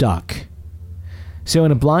was stuck. So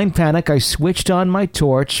in a blind panic, I switched on my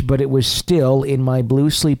torch, but it was still in my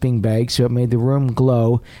blue sleeping bag, so it made the room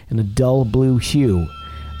glow in a dull blue hue.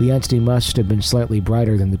 The entity must have been slightly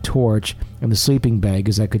brighter than the torch and the sleeping bag,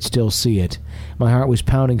 as I could still see it. My heart was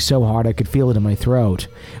pounding so hard I could feel it in my throat.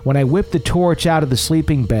 When I whipped the torch out of the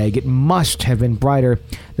sleeping bag, it must have been brighter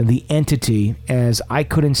than the entity, as I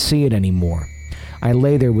couldn't see it anymore. I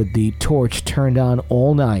lay there with the torch turned on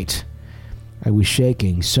all night. I was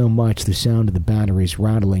shaking so much the sound of the batteries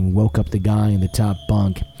rattling woke up the guy in the top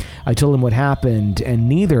bunk. I told him what happened, and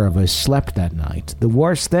neither of us slept that night. The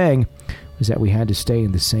worst thing was that we had to stay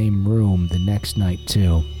in the same room the next night,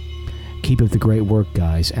 too. Keep up the great work,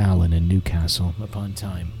 guys. Alan in Newcastle upon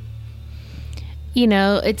Tyne. You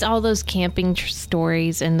know, it's all those camping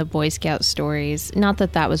stories and the Boy Scout stories. Not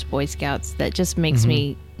that that was Boy Scouts. That just makes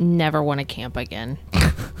me never want to camp again.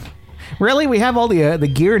 Really? We have all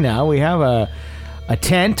the gear now. We have a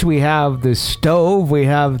tent. We have the stove. We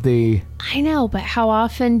have the... I know, but how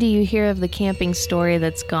often do you hear of the camping story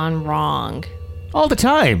that's gone wrong? All the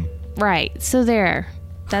time. Right. So there.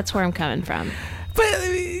 That's where I'm coming from. But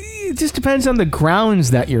it just depends on the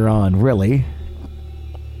grounds that you're on, really.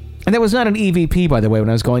 And that was not an EVP, by the way, when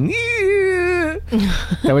I was going...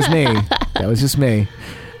 That was me. That was just me.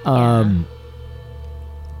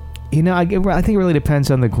 You know, I think it really depends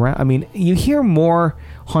on the ground. I mean, you hear more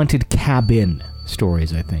haunted cabin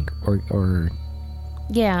stories, I think. Or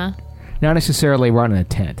yeah. Not necessarily running a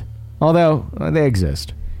tent. Although, they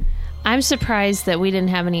exist. I'm surprised that we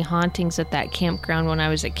didn't have any hauntings at that campground when I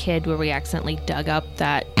was a kid where we accidentally dug up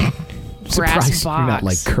that brass box. You're not,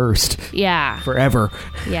 like, cursed. Yeah. Forever.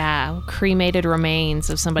 Yeah. Cremated remains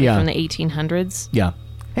of somebody from the 1800s. Yeah.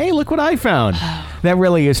 Hey, look what I found. That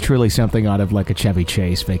really is truly something out of, like, a Chevy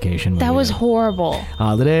Chase vacation movie. That was horrible.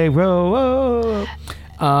 Holiday Row.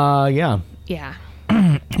 Yeah. Yeah.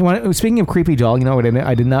 Speaking of creepy doll, you know what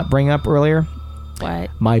I did not bring up earlier? What?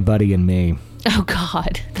 My Buddy and Me. Oh,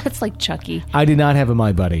 God. That's like Chucky. I did not have a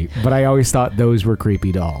My Buddy, but I always thought those were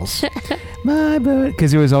creepy dolls. My Buddy.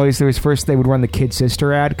 Because there was first they would run the Kid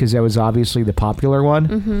Sister ad, because that was obviously the popular one.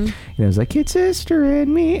 Mm-hmm. And it was like, Kid Sister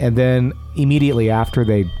and Me. And then immediately after,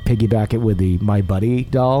 they piggyback it with the My Buddy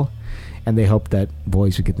doll, and they hoped that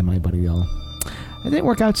boys would get the My Buddy doll. It didn't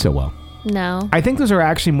work out so well. No. I think those are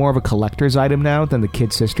actually more of a collector's item now than the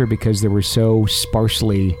Kid Sister, because they were so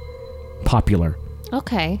sparsely popular.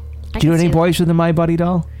 Okay. Do you know any boys with a My Buddy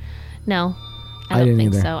doll? No. I don't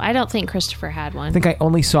think either. so. I don't think Christopher had one. I think I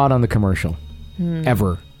only saw it on the commercial.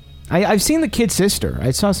 Ever. I've seen the Kid Sister.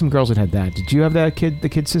 I saw some girls that had that. Did you have the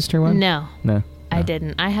Kid Sister one? No. No. I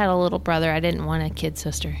didn't. I had a little brother. I didn't want a kid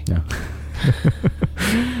sister. No.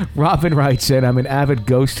 Robin writes in, I'm an avid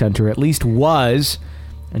ghost hunter, at least was,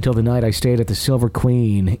 until the night I stayed at the Silver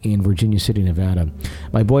Queen in Virginia City, Nevada.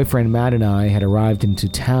 My boyfriend Matt and I had arrived into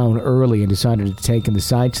town early and decided to take in the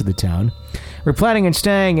sights of the town. We're planning on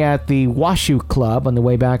staying at the Washoe Club on the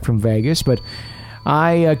way back from Vegas, but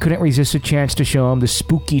I couldn't resist a chance to show him the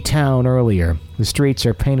spooky town earlier. The streets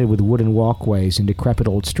are painted with wooden walkways and decrepit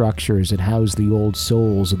old structures that house the old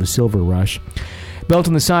souls of the Silver Rush. Built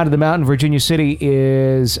on the side of the mountain, Virginia City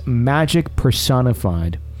is magic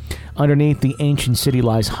personified. Underneath the ancient city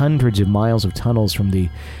lies hundreds of miles of tunnels from the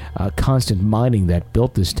constant mining that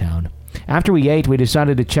built this town. After we ate, we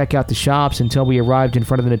decided to check out the shops until we arrived in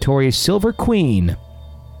front of the notorious Silver Queen.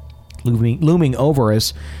 Looming over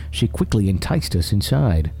us, she quickly enticed us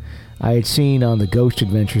inside. I had seen on the Ghost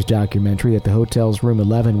Adventures documentary that the hotel's room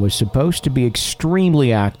 11 was supposed to be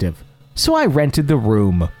extremely active, so I rented the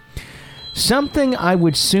room. Something I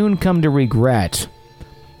would soon come to regret.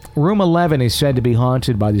 Room 11 is said to be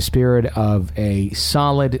haunted by the spirit of a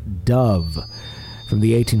solid dove from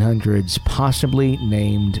the 1800s, possibly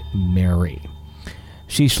named Mary.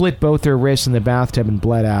 She slit both her wrists in the bathtub and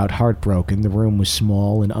bled out, heartbroken. The room was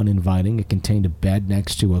small and uninviting. It contained a bed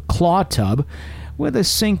next to a claw tub with a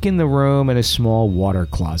sink in the room and a small water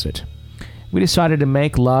closet. We decided to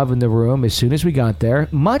make love in the room as soon as we got there,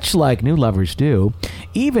 much like new lovers do,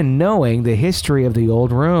 even knowing the history of the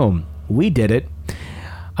old room. We did it.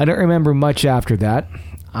 I don't remember much after that.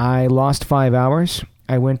 I lost 5 hours.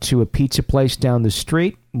 I went to a pizza place down the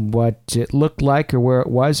street. What it looked like or where it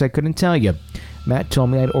was, I couldn't tell you. Matt told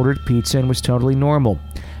me I'd ordered pizza and was totally normal.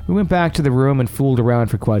 We went back to the room and fooled around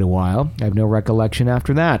for quite a while. I have no recollection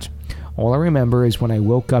after that. All I remember is when I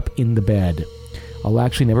woke up in the bed. I'll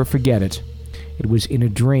actually never forget it. It was in a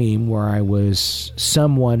dream where I was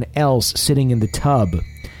someone else sitting in the tub.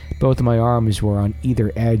 Both of my arms were on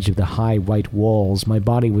either edge of the high white walls. My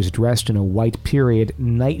body was dressed in a white period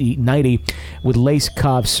nightie with lace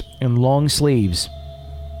cuffs and long sleeves.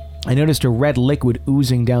 I noticed a red liquid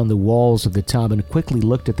oozing down the walls of the tub and quickly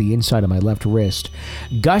looked at the inside of my left wrist.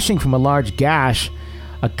 Gushing from a large gash,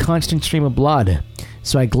 a constant stream of blood.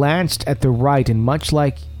 So I glanced at the right, and much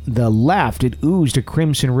like the left, it oozed a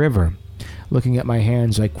crimson river. Looking at my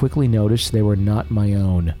hands, I quickly noticed they were not my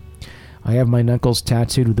own. I have my knuckles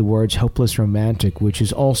tattooed with the words Hopeless Romantic, which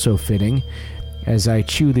is also fitting, as I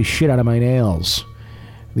chew the shit out of my nails.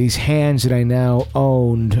 These hands that I now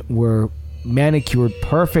owned were manicured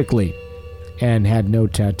perfectly and had no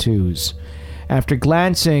tattoos. After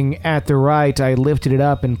glancing at the right, I lifted it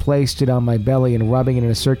up and placed it on my belly, and rubbing it in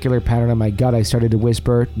a circular pattern on my gut, I started to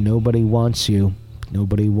whisper, "Nobody wants you.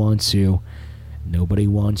 Nobody wants you. Nobody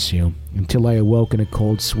wants you," until I awoke in a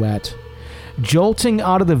cold sweat. Jolting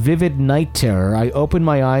out of the vivid night terror, I opened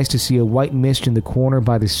my eyes to see a white mist in the corner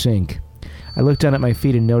by the sink. I looked down at my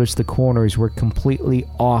feet and noticed the corners were completely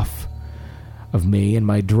off of me, and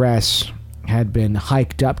my dress had been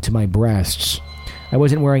hiked up to my breasts. I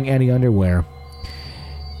wasn't wearing any underwear.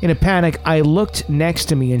 In a panic, I looked next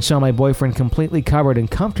to me and saw my boyfriend completely covered and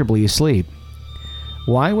comfortably asleep.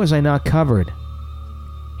 Why was I not covered?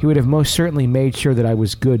 He would have most certainly made sure that I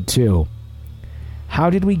was good, too. How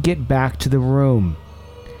did we get back to the room?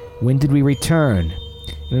 When did we return?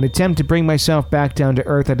 In an attempt to bring myself back down to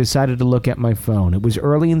earth, I decided to look at my phone. It was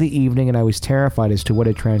early in the evening, and I was terrified as to what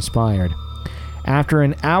had transpired. After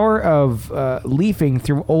an hour of leafing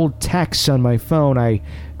through old texts on my phone, I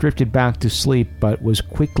drifted back to sleep, but was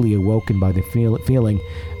quickly awoken by the feeling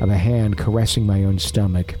of a hand caressing my own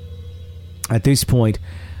stomach. At this point,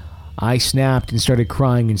 I snapped and started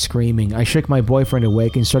crying and screaming. I shook my boyfriend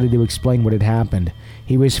awake and started to explain what had happened.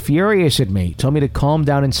 He was furious at me, told me to calm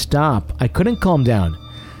down and stop. I couldn't calm down.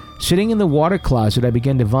 Sitting in the water closet, I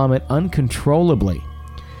began to vomit uncontrollably.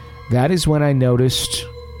 That is when I noticed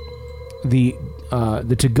the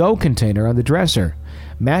to-go container on the dresser.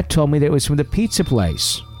 Matt told me that it was from the pizza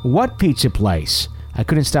place. What pizza place? I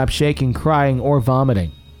couldn't stop shaking, crying, or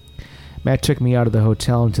vomiting. Matt took me out of the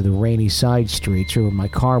hotel into the rainy side streets where my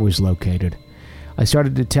car was located. I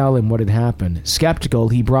started to tell him what had happened. Skeptical,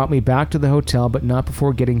 he brought me back to the hotel, but not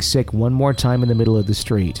before getting sick one more time in the middle of the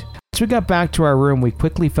street. As we got back to our room, we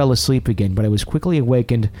quickly fell asleep again, but I was quickly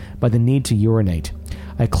awakened by the need to urinate.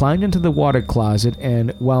 I climbed into the water closet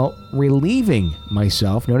and, while relieving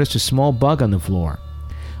myself, noticed a small bug on the floor.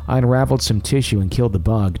 I unraveled some tissue and killed the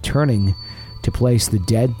bug, turning to place the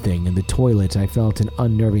dead thing in the toilet, I felt an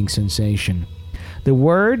unnerving sensation. The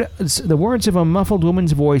words of a muffled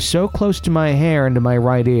woman's voice so close to my hair and to my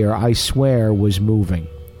right ear, I swear, was moving.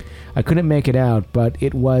 I couldn't make it out, but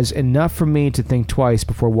it was enough for me to think twice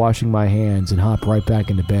before washing my hands and hop right back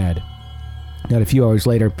into bed. Not a few hours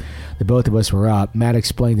later, the both of us were up. Matt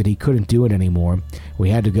explained that he couldn't do it anymore.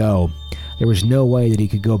 We had to go. There was no way that he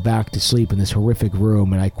could go back to sleep in this horrific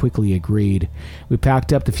room, and I quickly agreed. We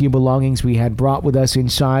packed up the few belongings we had brought with us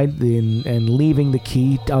inside, and leaving the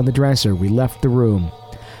key on the dresser, we left the room.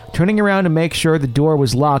 Turning around to make sure the door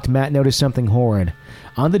was locked, Matt noticed something horrid.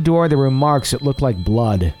 On the door, there were marks that looked like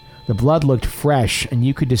blood. The blood looked fresh, and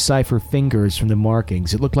you could decipher fingers from the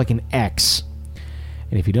markings. It looked like an X.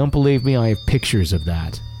 And if you don't believe me, I have pictures of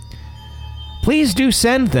that. Please do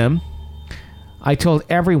send them. I told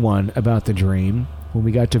everyone about the dream when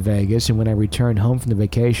we got to Vegas, and when I returned home from the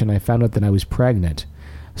vacation, I found out that I was pregnant.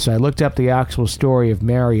 So I looked up the actual story of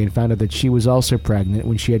Mary and found out that she was also pregnant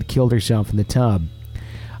when she had killed herself in the tub.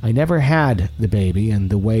 I never had the baby, and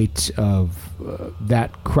the weight of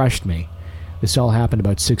that crushed me. This all happened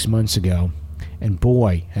about 6 months ago, and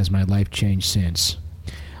boy, has my life changed since.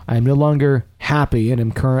 I am no longer happy and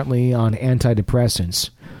am currently on antidepressants.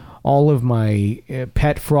 All of my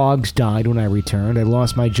pet frogs died when I returned. I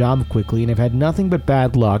lost my job quickly and have had nothing but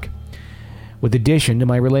bad luck with addition to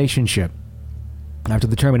my relationship. After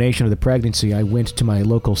the termination of the pregnancy, I went to my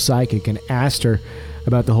local psychic and asked her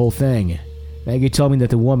about the whole thing. Maggie told me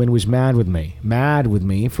that the woman was mad with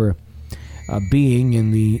me for being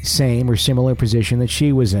in the same or similar position that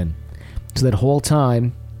she was in. So that whole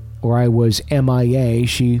time, or I was MIA,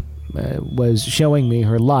 she was showing me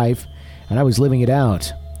her life, and I was living it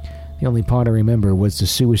out. The only part I remember was the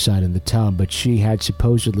suicide in the tub, but she had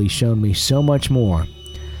supposedly shown me so much more.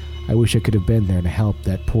 I wish I could have been there to help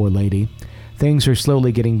that poor lady. Things are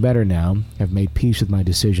slowly getting better now. I've made peace with my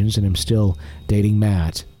decisions, and I'm still dating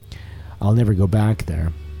Matt. I'll never go back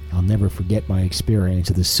there. I'll never forget my experience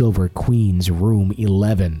at the Silver Queen's Room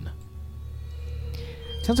 11.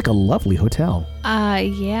 Sounds like a lovely hotel.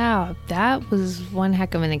 Yeah, that was one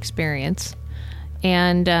heck of an experience.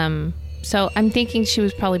 And so I'm thinking she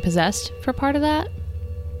was probably possessed for part of that.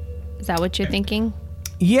 Is that what you're thinking?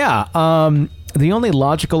 Yeah, the only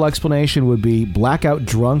logical explanation would be blackout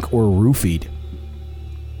drunk or roofied.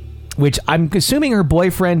 Which I'm assuming her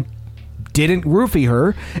boyfriend didn't roofie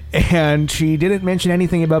her, and she didn't mention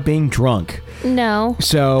anything about being drunk. No.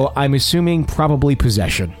 So I'm assuming probably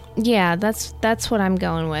possession. Yeah, that's what I'm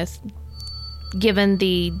going with. Given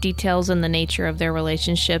the details and the nature of their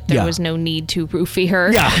relationship, there was no need to roofie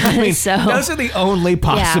her. Yeah, I mean, so, those are the only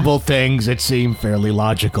possible things that seem fairly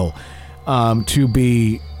logical. To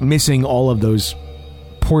be missing all of those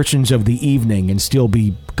portions of the evening and still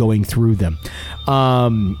be going through them.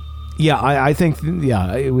 I think,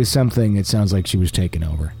 it was something. It sounds like she was taken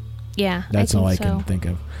over. Yeah, that's all I can think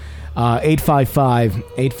of.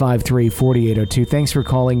 855-853-4802. Thanks for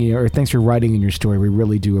calling, or thanks for writing in your story. We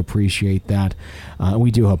really do appreciate that. We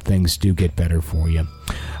do hope things do get better for you.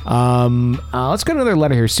 Let's go to another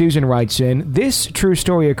letter here. Susan writes in, this true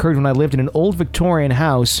story occurred when I lived in an old Victorian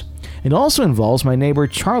house. It also involves my neighbor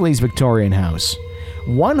Charlie's Victorian house.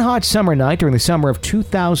 One hot summer night during the summer of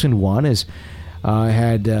 2001, as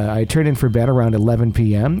I turned in for bed around 11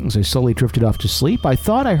 p.m. As I slowly drifted off to sleep, I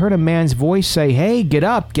thought I heard a man's voice say, "Hey, get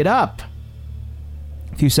up, get up."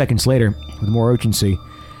 A few seconds later, with more urgency,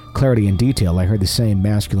 clarity, and detail, I heard the same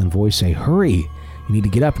masculine voice say, "Hurry, you need to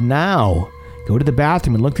get up now. Go to the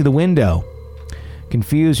bathroom and look through the window."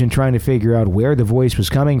 Confused and trying to figure out where the voice was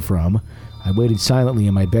coming from, I waited silently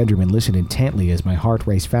in my bedroom and listened intently as my heart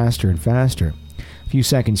raced faster and faster. A few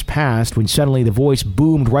seconds passed when suddenly the voice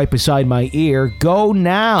boomed right beside my ear, "Go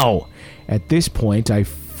now!" At this point, I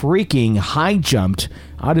freaking high-jumped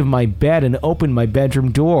out of my bed and opened my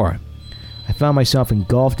bedroom door. I found myself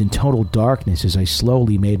engulfed in total darkness as I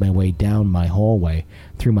slowly made my way down my hallway,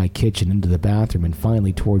 through my kitchen into the bathroom, and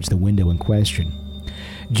finally towards the window in question.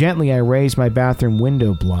 Gently, I raised my bathroom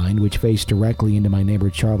window blind, which faced directly into my neighbor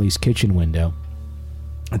Charlie's kitchen window.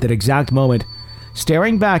 At that exact moment,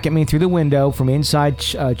 staring back at me through the window from inside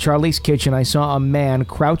Charlie's kitchen, I saw a man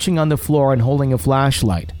crouching on the floor and holding a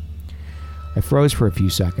flashlight. I froze for a few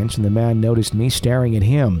seconds, and the man noticed me staring at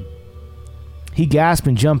him. He gasped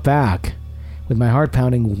and jumped back. With my heart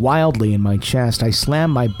pounding wildly in my chest, I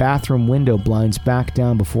slammed my bathroom window blinds back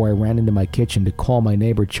down before I ran into my kitchen to call my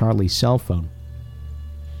neighbor Charlie's cell phone.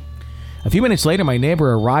 A few minutes later, my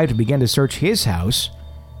neighbor arrived and began to search his house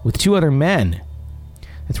with two other men.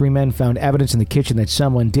 The three men found evidence in the kitchen that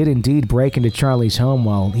someone did indeed break into Charlie's home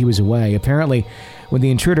while he was away. Apparently, when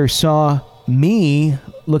the intruder saw me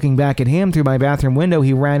looking back at him through my bathroom window,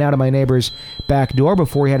 he ran out of my neighbor's back door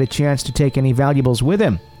before he had a chance to take any valuables with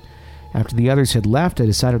him. After the others had left, I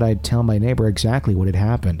decided I'd tell my neighbor exactly what had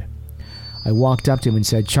happened. I walked up to him and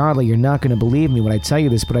said, "Charlie, you're not going to believe me when I tell you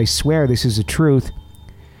this, but I swear this is the truth.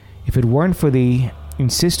 If it weren't for the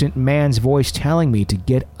insistent man's voice telling me to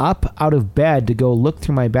get up out of bed to go look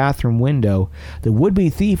through my bathroom window, the would-be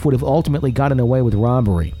thief would have ultimately gotten away with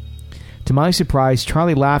robbery." To my surprise,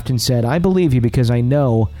 Charlie laughed and said, "I believe you because I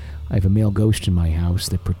know I have a male ghost in my house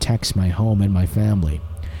that protects my home and my family."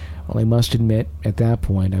 Well, I must admit, at that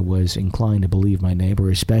point, I was inclined to believe my neighbor,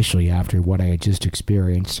 especially after what I had just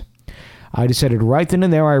experienced. I decided right then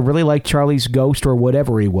and there I really liked Charlie's ghost or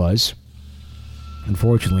whatever he was.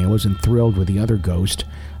 Unfortunately, I wasn't thrilled with the other ghost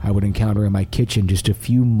I would encounter in my kitchen just a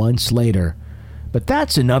few months later. But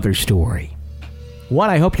that's another story. One,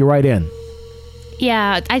 I hope you write in.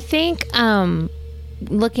 Yeah, I think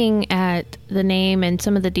looking at the name and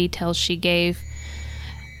some of the details she gave,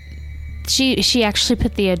 she actually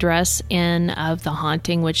put the address in of the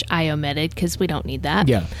haunting, which I omitted because we don't need that.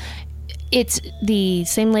 Yeah. It's the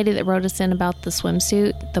same lady that wrote us in about the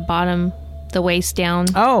swimsuit, the bottom, the waist down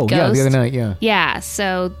Oh, ghost. yeah, the other night, yeah. Yeah,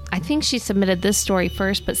 so I think she submitted this story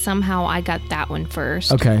first, but somehow I got that one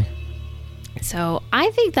first. Okay. So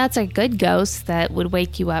I think that's a good ghost that would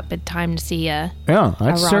wake you up at time to see a Yeah,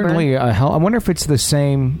 that's robber. certainly a hell. I wonder if it's the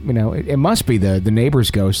same, it must be the neighbor's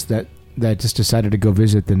ghost that just decided to go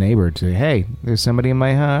visit the neighbor to say, "Hey, there's somebody in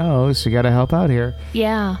my house. You got to help out here."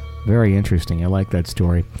 Yeah. Very interesting. I like that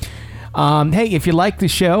story. Hey, if you like the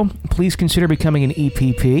show, please consider becoming an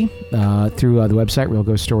EPP through the website Real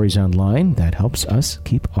Ghost Stories Online. That helps us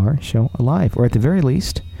keep our show alive. Or at the very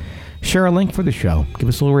least, share a link for the show. Give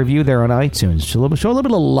us a little review there on iTunes. Show a little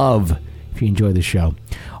bit of love if you enjoy the show.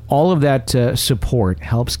 All of that support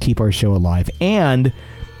helps keep our show alive and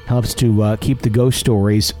helps to keep the ghost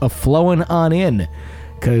stories a-flowing on in.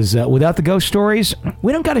 Because without the ghost stories,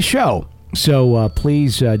 we don't got a show. So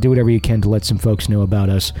please do whatever you can to let some folks know about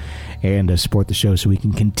us and support the show so we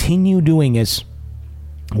can continue doing this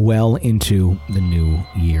well into the new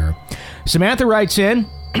year. Samantha writes in,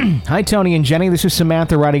 "Hi, Tony and Jenny. This is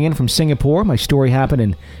Samantha writing in from Singapore. My story happened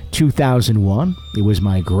in 2001. It was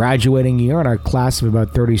my graduating year, and our class of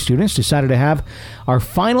about 30 students decided to have our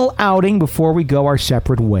final outing before we go our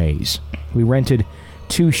separate ways. We rented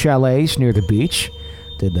 2 chalets near the beach.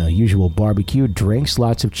 Did the usual barbecue, drinks,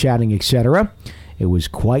 lots of chatting, etc. It was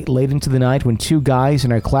quite late into the night when 2 guys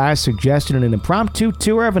in our class suggested an impromptu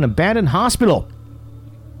tour of an abandoned hospital.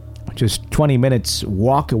 Just 20 minutes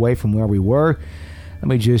walk away from where we were. Let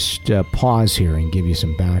me just pause here and give you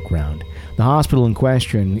some background. The hospital in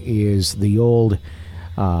question is the old,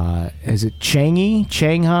 is it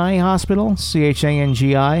Shanghai Hospital?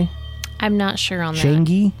 Changi? I'm not sure on that.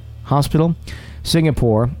 Changi Hospital?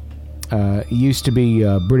 Singapore. Used to be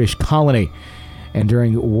a British colony, and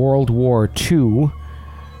during World War II,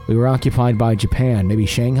 we were occupied by Japan. Maybe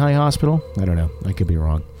Shanghai Hospital? I don't know. I could be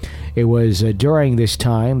wrong. It was during this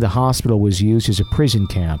time the hospital was used as a prison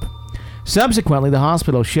camp. Subsequently, the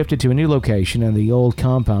hospital shifted to a new location, and the old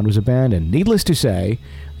compound was abandoned. Needless to say,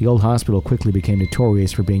 the old hospital quickly became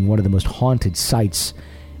notorious for being one of the most haunted sites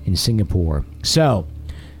in Singapore. So,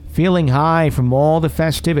 feeling high from all the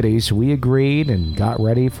festivities, we agreed and got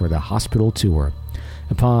ready for the hospital tour.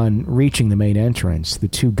 Upon reaching the main entrance, the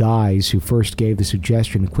 2 guys who first gave the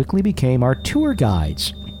suggestion quickly became our tour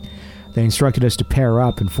guides. They instructed us to pair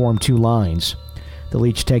up and form 2 lines. They'll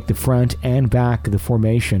each take the front and back of the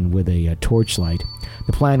formation with a torchlight.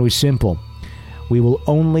 The plan was simple. We will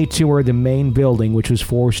only tour the main building, which was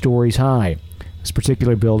 4 stories high. This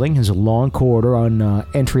particular building has a long corridor on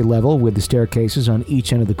entry level with the staircases on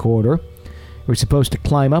each end of the corridor. We're supposed to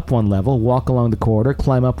climb up 1 level, walk along the corridor,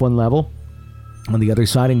 climb up 1 level on the other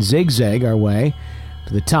side, and zigzag our way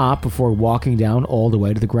to the top before walking down all the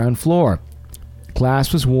way to the ground floor. The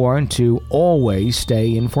class was warned to always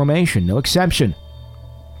stay in formation, no exception.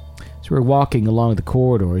 As we were walking along the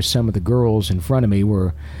corridors, some of the girls in front of me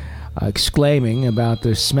were exclaiming about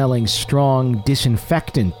the smelling strong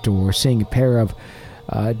disinfectant or seeing a pair of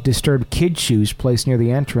disturbed kid shoes placed near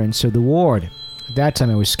the entrance of the ward. At that time,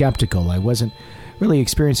 I was skeptical. I wasn't really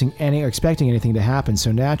expecting anything to happen,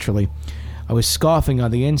 so naturally, I was scoffing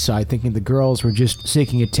on the inside, thinking the girls were just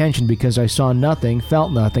seeking attention because I saw nothing,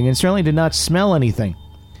 felt nothing, and certainly did not smell anything.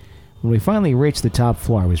 When we finally reached the top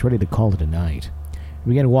floor, I was ready to call it a night.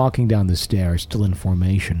 We began walking down the stairs, still in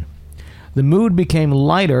formation. The mood became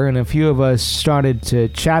lighter, and a few of us started to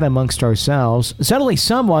chat amongst ourselves. Suddenly,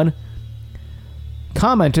 someone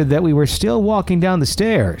commented that we were still walking down the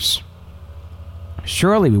stairs.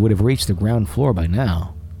 Surely we would have reached the ground floor by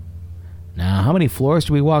now. Now, how many floors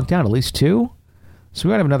do we walk down? At least 2? So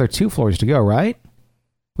we got to have another 2 floors to go, right?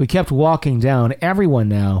 We kept walking down, everyone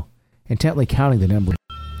now intently counting the number.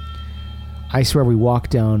 I swear we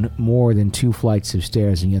walked down more than 2 flights of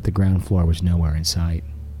stairs, and yet the ground floor was nowhere in sight.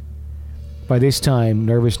 By this time,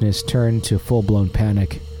 nervousness turned to full-blown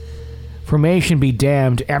panic. Formation be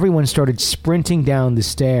damned, everyone started sprinting down the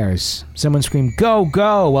stairs. Someone screamed, "Go,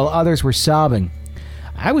 go," while others were sobbing.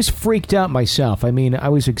 I was freaked out myself. I mean, I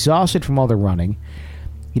was exhausted from all the running.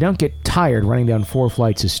 You don't get tired running down 4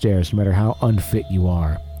 flights of stairs, no matter how unfit you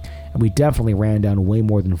are. And we definitely ran down way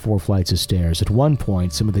more than 4 flights of stairs. At one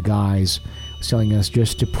point, some of the guys were telling us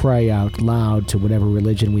just to pray out loud to whatever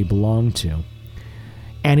religion we belonged to.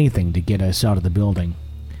 Anything to get us out of the building.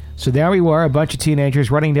 So there we were, a bunch of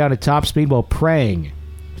teenagers running down at top speed while praying.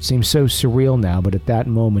 It seems so surreal now, but at that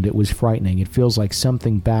moment it was frightening. It feels like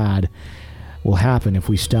something bad will happen if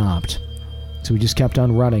we stopped. So we just kept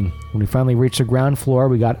on running. When we finally reached the ground floor,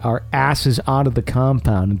 we got our asses out of the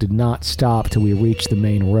compound and did not stop till we reached the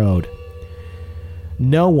main road.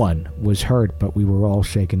 No one was hurt, but we were all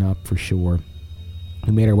shaken up for sure.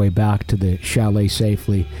 We made our way back to the chalet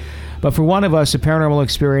safely. But for one of us, the paranormal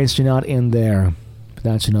experience did not end there. But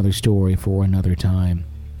that's another story for another time.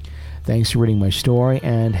 Thanks for reading my story,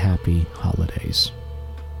 and happy holidays.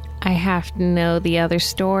 I have to know the other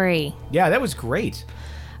story. Yeah, that was great.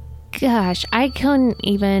 Gosh, I couldn't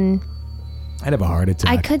even... I'd have a heart attack.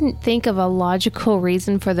 I couldn't think of a logical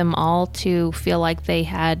reason for them all to feel like they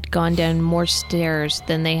had gone down more stairs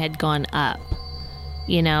than they had gone up.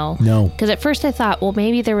 You know? No. Because at first I thought, well,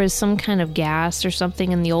 maybe there was some kind of gas or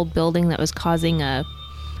something in the old building that was causing a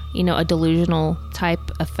delusional type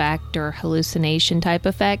effect or hallucination type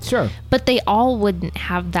effect. Sure. But they all wouldn't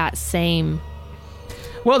have that same...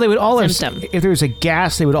 Well, they would all symptom. have, if there was a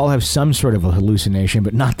gas, they would all have some sort of a hallucination,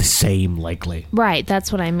 but not the same, likely. Right,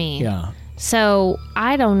 that's what I mean. Yeah. So,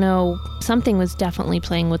 I don't know. Something was definitely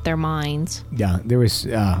playing with their minds. Yeah, there was,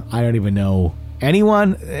 I don't even know.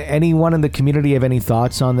 Anyone in the community have any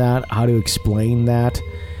thoughts on that? How to explain that?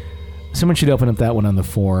 Someone should open up that one on the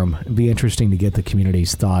forum. It'd be interesting to get the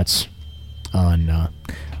community's thoughts on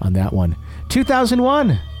that one.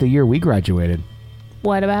 2001, the year we graduated.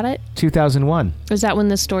 What about it? 2001. Was that when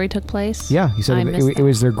this story took place? Yeah, he said it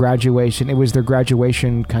was their graduation. It was their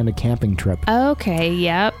graduation kind of camping trip. Okay,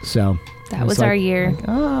 yep. So that was our year.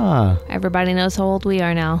 Everybody knows how old we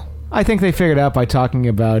are now. I think they figured out by talking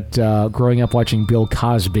about growing up watching Bill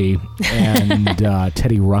Cosby and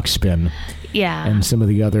Teddy Ruxpin. Yeah. And some of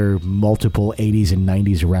the other multiple 80s and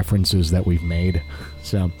 90s references that we've made.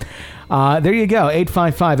 So, there you go.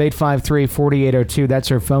 855-853-4802.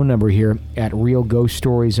 That's our phone number here at Real Ghost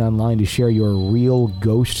Stories Online to share your real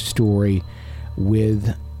ghost story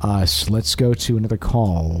with us. Let's go to another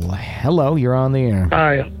call. Hello, you're on the air.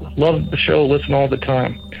 Hi. Love the show. Listen all the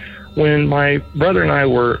time. When my brother and I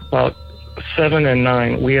were about 7 and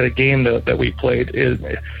 9, we had a game that we played.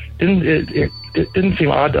 It didn't seem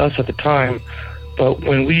odd to us at the time, but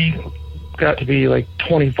when we got to be like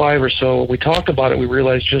 25 or so, we talked about it, we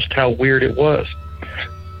realized just how weird it was.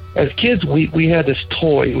 As kids, we had this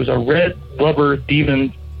toy. It was a red rubber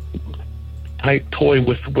demon type toy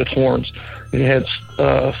with horns. It had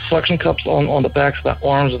suction cups on the backs of the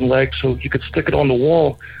arms and legs, so you could stick it on the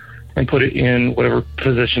wall and put it in whatever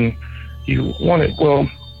position you wanted. Well,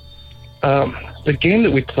 the game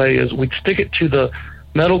that we play is we'd stick it to the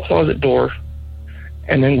metal closet door,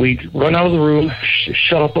 and then we'd run out of the room,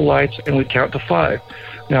 shut off the lights, and we'd count to 5.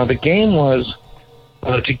 Now, the game was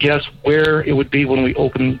to guess where it would be when we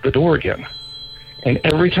opened the door again. And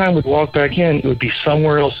every time we'd walk back in, it would be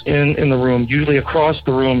somewhere else in the room, usually across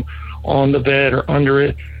the room, on the bed or under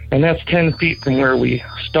it, and that's 10 feet from where we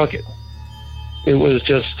stuck it. It was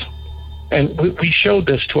just... And we showed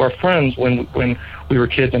this to our friends when we were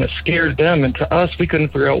kids, and it scared them, and to us, we couldn't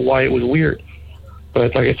figure out why it was weird.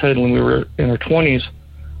 But like I said, when we were in our 20s,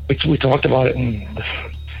 we talked about it, and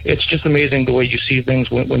it's just amazing the way you see things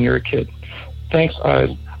when you're a kid. Thanks.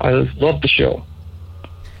 I love the show.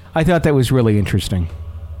 I thought that was really interesting.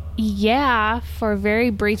 Yeah, for a very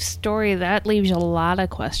brief story, that leaves a lot of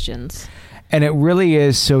questions. And it really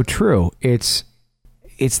is so true. It's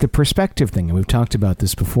the perspective thing, and we've talked about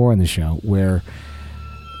this before in the show, where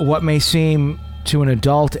what may seem to an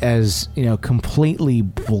adult as, completely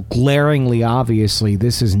glaringly obviously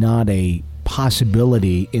this is not a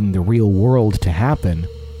possibility in the real world to happen.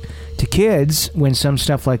 To kids, when some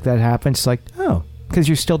stuff like that happens, it's like, oh, because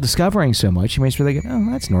you're still discovering so much, you may sort of think,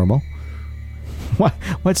 oh, that's normal.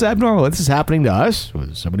 What's abnormal? This is happening to us.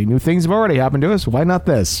 So many new things have already happened to us. Why not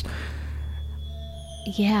this?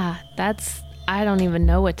 Yeah, I don't even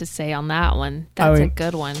know what to say on that one. That's a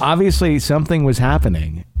good one. Obviously, something was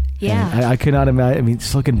happening. Yeah. I could not imagine. I mean,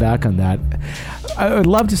 just looking back on that, I would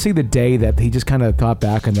love to see the day that he just kind of thought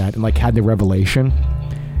back on that and like had the revelation.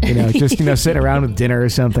 You know, just, you know, sitting around with dinner or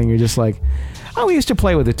something. You're just like, oh, we used to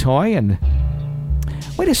play with a toy and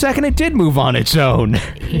wait a second, it did move on its own.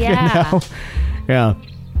 Yeah. You know? Yeah.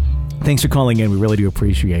 Thanks for calling in. We really do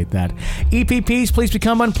appreciate that. EPPs, please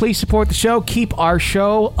become one. Please support the show. Keep our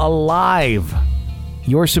show alive.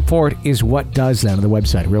 Your support is what does that on the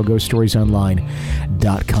website,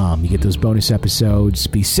 realghoststoriesonline.com. You get those bonus episodes.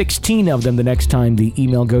 Be 16 of them the next time the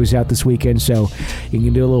email goes out this weekend, so you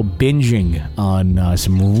can do a little binging on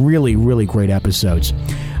some really, really great episodes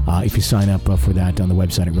if you sign up for that on the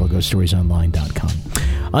website at realghoststoriesonline.com.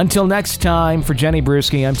 Until next time, for Jenny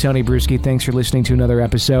Brewski, I'm Tony Brewski. Thanks for listening to another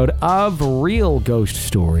episode of Real Ghost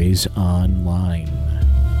Stories Online.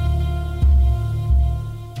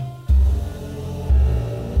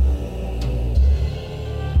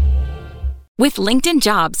 With LinkedIn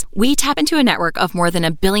Jobs, we tap into a network of more than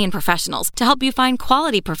 1 billion professionals to help you find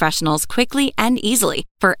quality professionals quickly and easily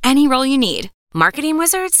for any role you need. Marketing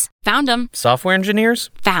wizards? Found them. Software engineers?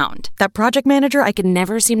 Found. That project manager I could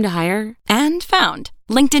never seem to hire? And found.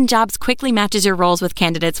 LinkedIn Jobs quickly matches your roles with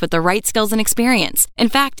candidates with the right skills and experience. In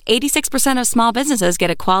fact, 86% of small businesses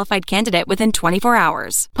get a qualified candidate within 24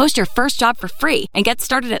 hours. Post your first job for free and get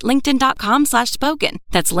started at linkedin.com/spoken.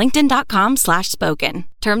 That's linkedin.com/spoken.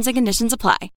 Terms and conditions apply.